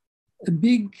 So a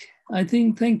big, I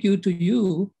think, thank you to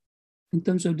you in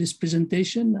terms of this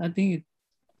presentation. I think it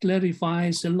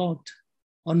clarifies a lot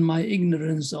on my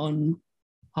ignorance on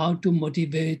how to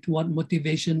motivate, what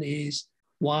motivation is,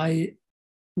 why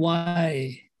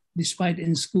despite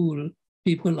in school,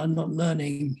 people are not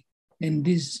learning. And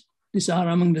these are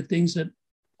among the things that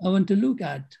I want to look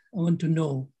at, I want to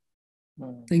know.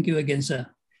 Thank you again, sir.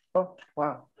 Oh,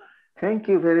 wow. Thank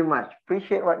you very much.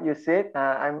 Appreciate what you said.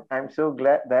 I'm so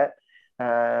glad that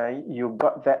you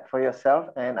got that for yourself,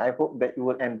 and I hope that you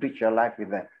will enrich your life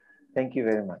with that. Thank you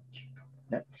very much.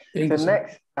 Yeah. So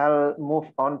next, I'll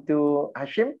move on to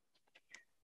Hashim.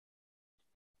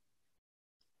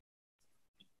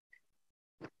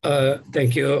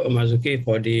 Thank you, Mazuki,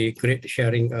 for the great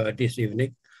sharing this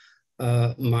evening.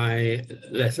 My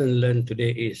lesson learned today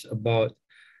is about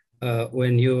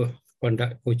when you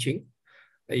conduct coaching,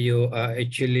 you are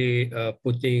actually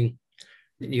putting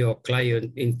your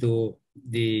client into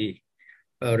the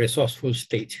resourceful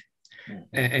state.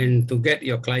 And to get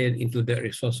your client into the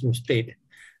resourceful state,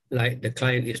 like the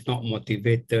client is not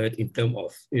motivated in terms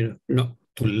of, you know, not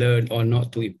to learn or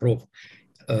not to improve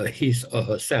his or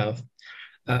herself,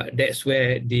 that's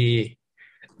where the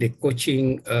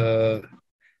coaching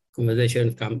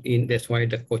conversation come in. That's why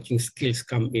the coaching skills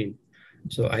come in.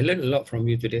 So I learned a lot from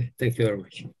you today. Thank you very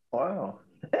much. Wow.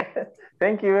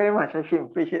 Thank you very much, Hashim.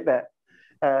 Appreciate that.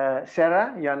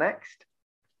 Sarah, you're next.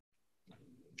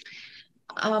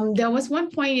 There was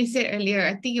one point you said earlier.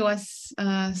 I think it was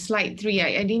slide 3.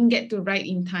 I didn't get to write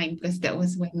in time because that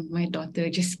was when my daughter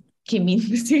just came in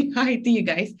to say hi to you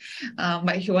guys,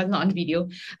 but she was not on video.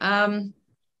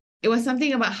 It was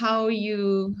something about how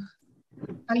you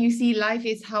see life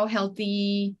is how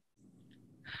healthy.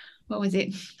 What was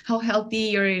it? How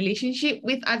healthy your relationship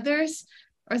with others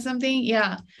or something?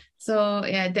 Yeah. So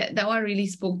yeah, that one really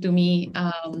spoke to me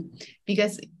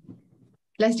because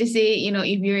let's just say, you know,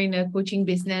 if you're in a coaching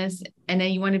business and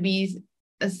then you want to be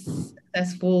a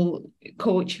successful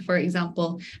coach, for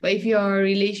example, but if your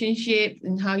relationship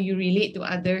and how you relate to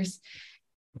others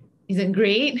isn't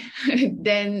great,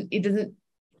 then it doesn't,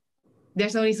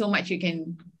 there's only so much you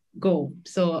can go.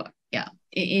 So yeah,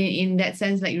 in that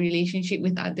sense, like relationship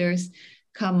with others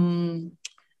come,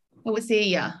 I would say,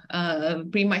 yeah,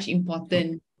 pretty much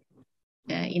important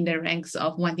in the ranks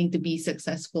of wanting to be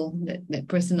successful, that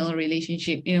personal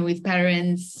relationship, you know, with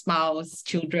parents, spouse,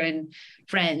 children,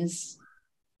 friends,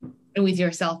 and with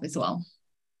yourself as well.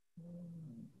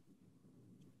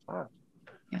 Wow.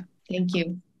 Yeah, thank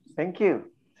you. Thank you,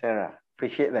 Sarah.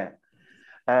 Appreciate that.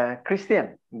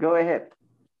 Christian, go ahead.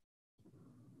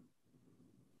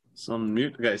 It's on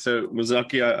mute. Okay, so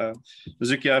Mizuki,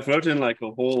 I've wrote in like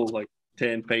a whole like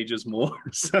 10 pages more.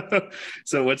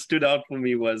 So what stood out for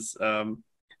me was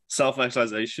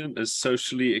self-actualization is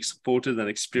socially supported and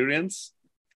experience.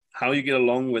 How you get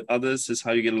along with others is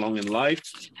how you get along in life.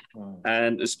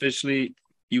 And especially,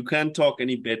 you can't talk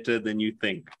any better than you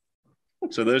think.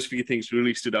 So those few things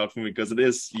really stood out for me, because it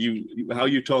is how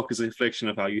you talk is a reflection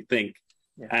of how you think.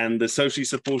 Yeah. And the socially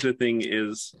supported thing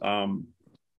is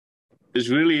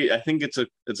really, I think it's a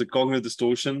cognitive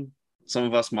distortion some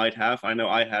of us might have. I know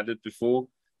I had it before,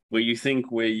 where you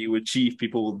think where you achieve,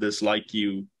 people will dislike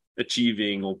you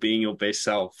achieving or being your best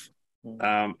self.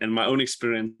 In my own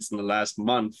experience in the last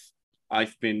month,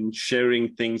 I've been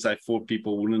sharing things I thought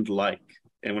people wouldn't like.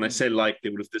 And when I say like, they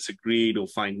would have disagreed or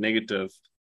find negative.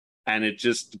 And it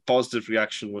just, the positive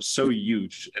reaction was so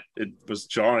huge. It was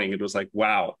jarring. It was like,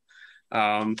 wow.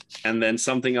 And then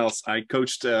something else, I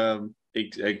coached, I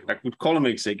would call him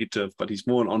executive, but he's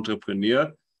more an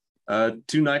entrepreneur, 2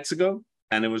 nights ago.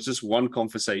 And it was just one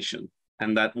conversation.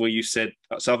 And that where you said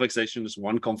self-actualization is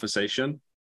one conversation.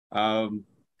 I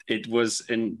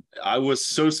was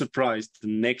so surprised the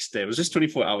next day. It was just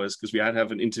 24 hours because we had to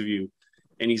have an interview.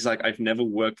 And he's like, I've never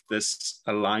worked this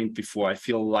aligned before. I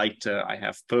feel lighter. I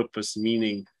have purpose,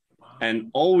 meaning.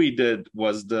 And all we did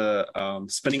was the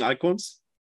spinning icons.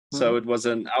 So it was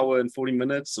an hour and 40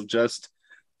 minutes of just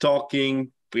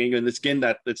talking, bringing in the skin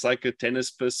that it's like a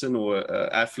tennis person or an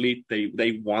athlete.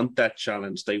 They want that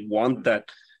challenge. They want that,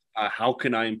 how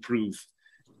can I improve?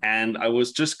 And I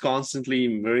was just constantly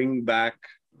mirroring back,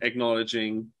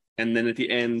 acknowledging. And then at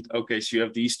the end, okay, so you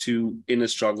have these two inner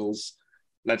struggles.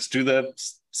 Let's do the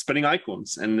spinning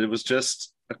icons. And it was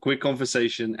just a quick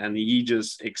conversation and he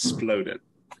just exploded.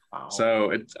 Wow.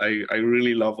 So I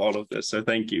really love all of this. So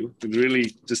thank you. It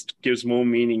really just gives more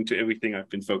meaning to everything I've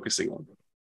been focusing on.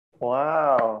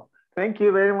 Wow. Thank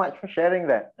you very much for sharing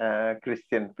that,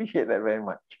 Christian. Appreciate that very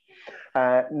much.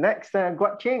 Next,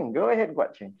 Guat Ching. Go ahead,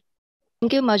 Guat Ching.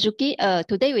 Thank you, Marzuki.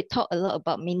 Today we talk a lot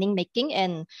about meaning making,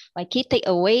 and my key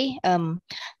takeaway,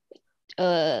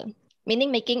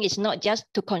 meaning making is not just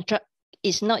to construct.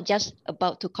 It's not just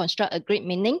about to construct a great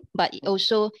meaning, but it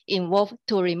also involves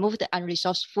to remove the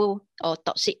unresourceful or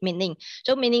toxic meaning.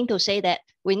 So meaning to say that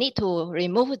we need to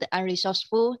remove the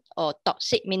unresourceful or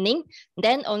toxic meaning,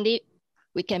 then only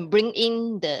we can bring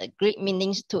in the great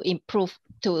meanings to improve,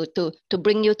 to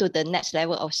bring you to the next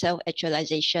level of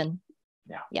self-actualization.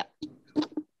 Yeah.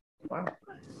 Wow.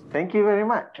 Thank you very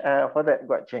much for that,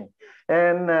 Guat Ching.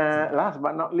 And last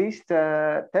but not least,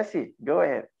 Tessie, go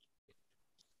ahead.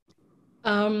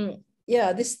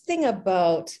 Yeah, this thing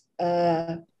about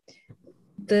the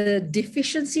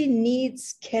deficiency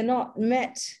needs cannot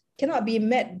be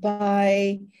met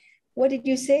by, what did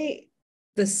you say?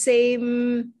 Those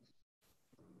same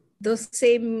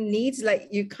needs, like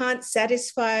you can't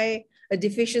satisfy a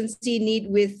deficiency need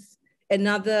with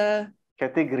another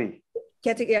category.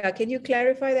 Yeah, can you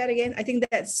clarify that again? I think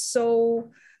that's so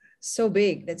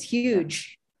big. That's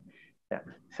huge. Yeah.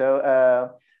 So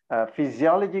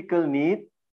physiological need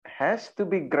has to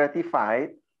be gratified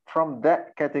from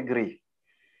that category.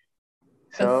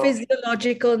 So, a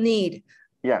physiological need.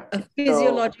 Yeah. A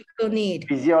physiological need.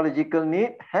 Physiological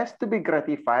need has to be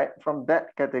gratified from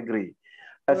that category.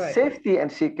 A safety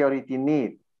and security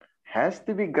need has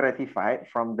to be gratified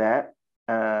from that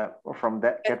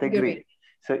category.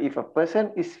 So if a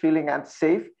person is feeling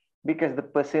unsafe because the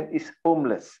person is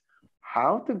homeless,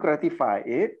 how to gratify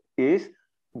it is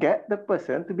get the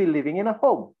person to be living in a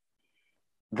home.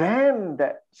 Then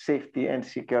that safety and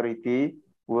security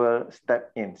will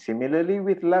step in. Similarly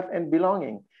with love and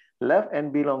belonging. Love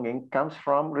and belonging comes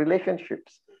from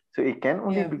relationships. So it can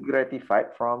only be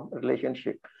gratified from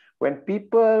relationship. When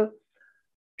people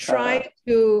try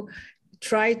to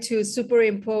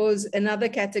superimpose another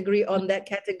category on that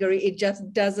category, it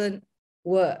just doesn't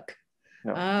work.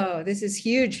 No. Oh, this is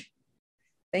huge.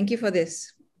 Thank you for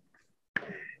this.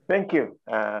 Thank you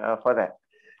for that.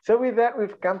 So with that,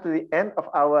 we've come to the end of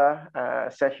our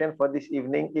session for this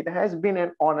evening. It has been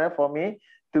an honor for me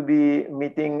to be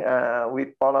meeting with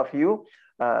all of you.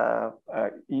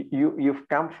 you've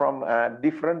come from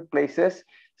different places.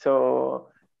 So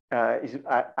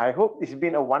I hope it's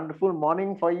been a wonderful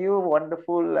morning for you,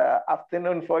 wonderful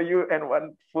afternoon for you, and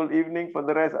wonderful evening for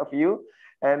the rest of you.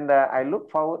 And I look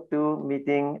forward to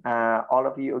meeting all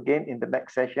of you again in the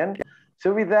next session.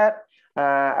 So with that,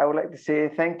 I would like to say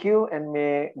thank you, and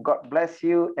may God bless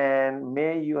you, and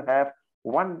may you have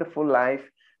wonderful life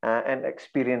and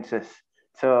experiences.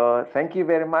 So thank you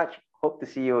very much. Hope to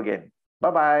see you again.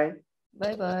 Bye-bye.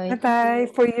 Bye-bye. Bye-bye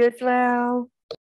for you as well.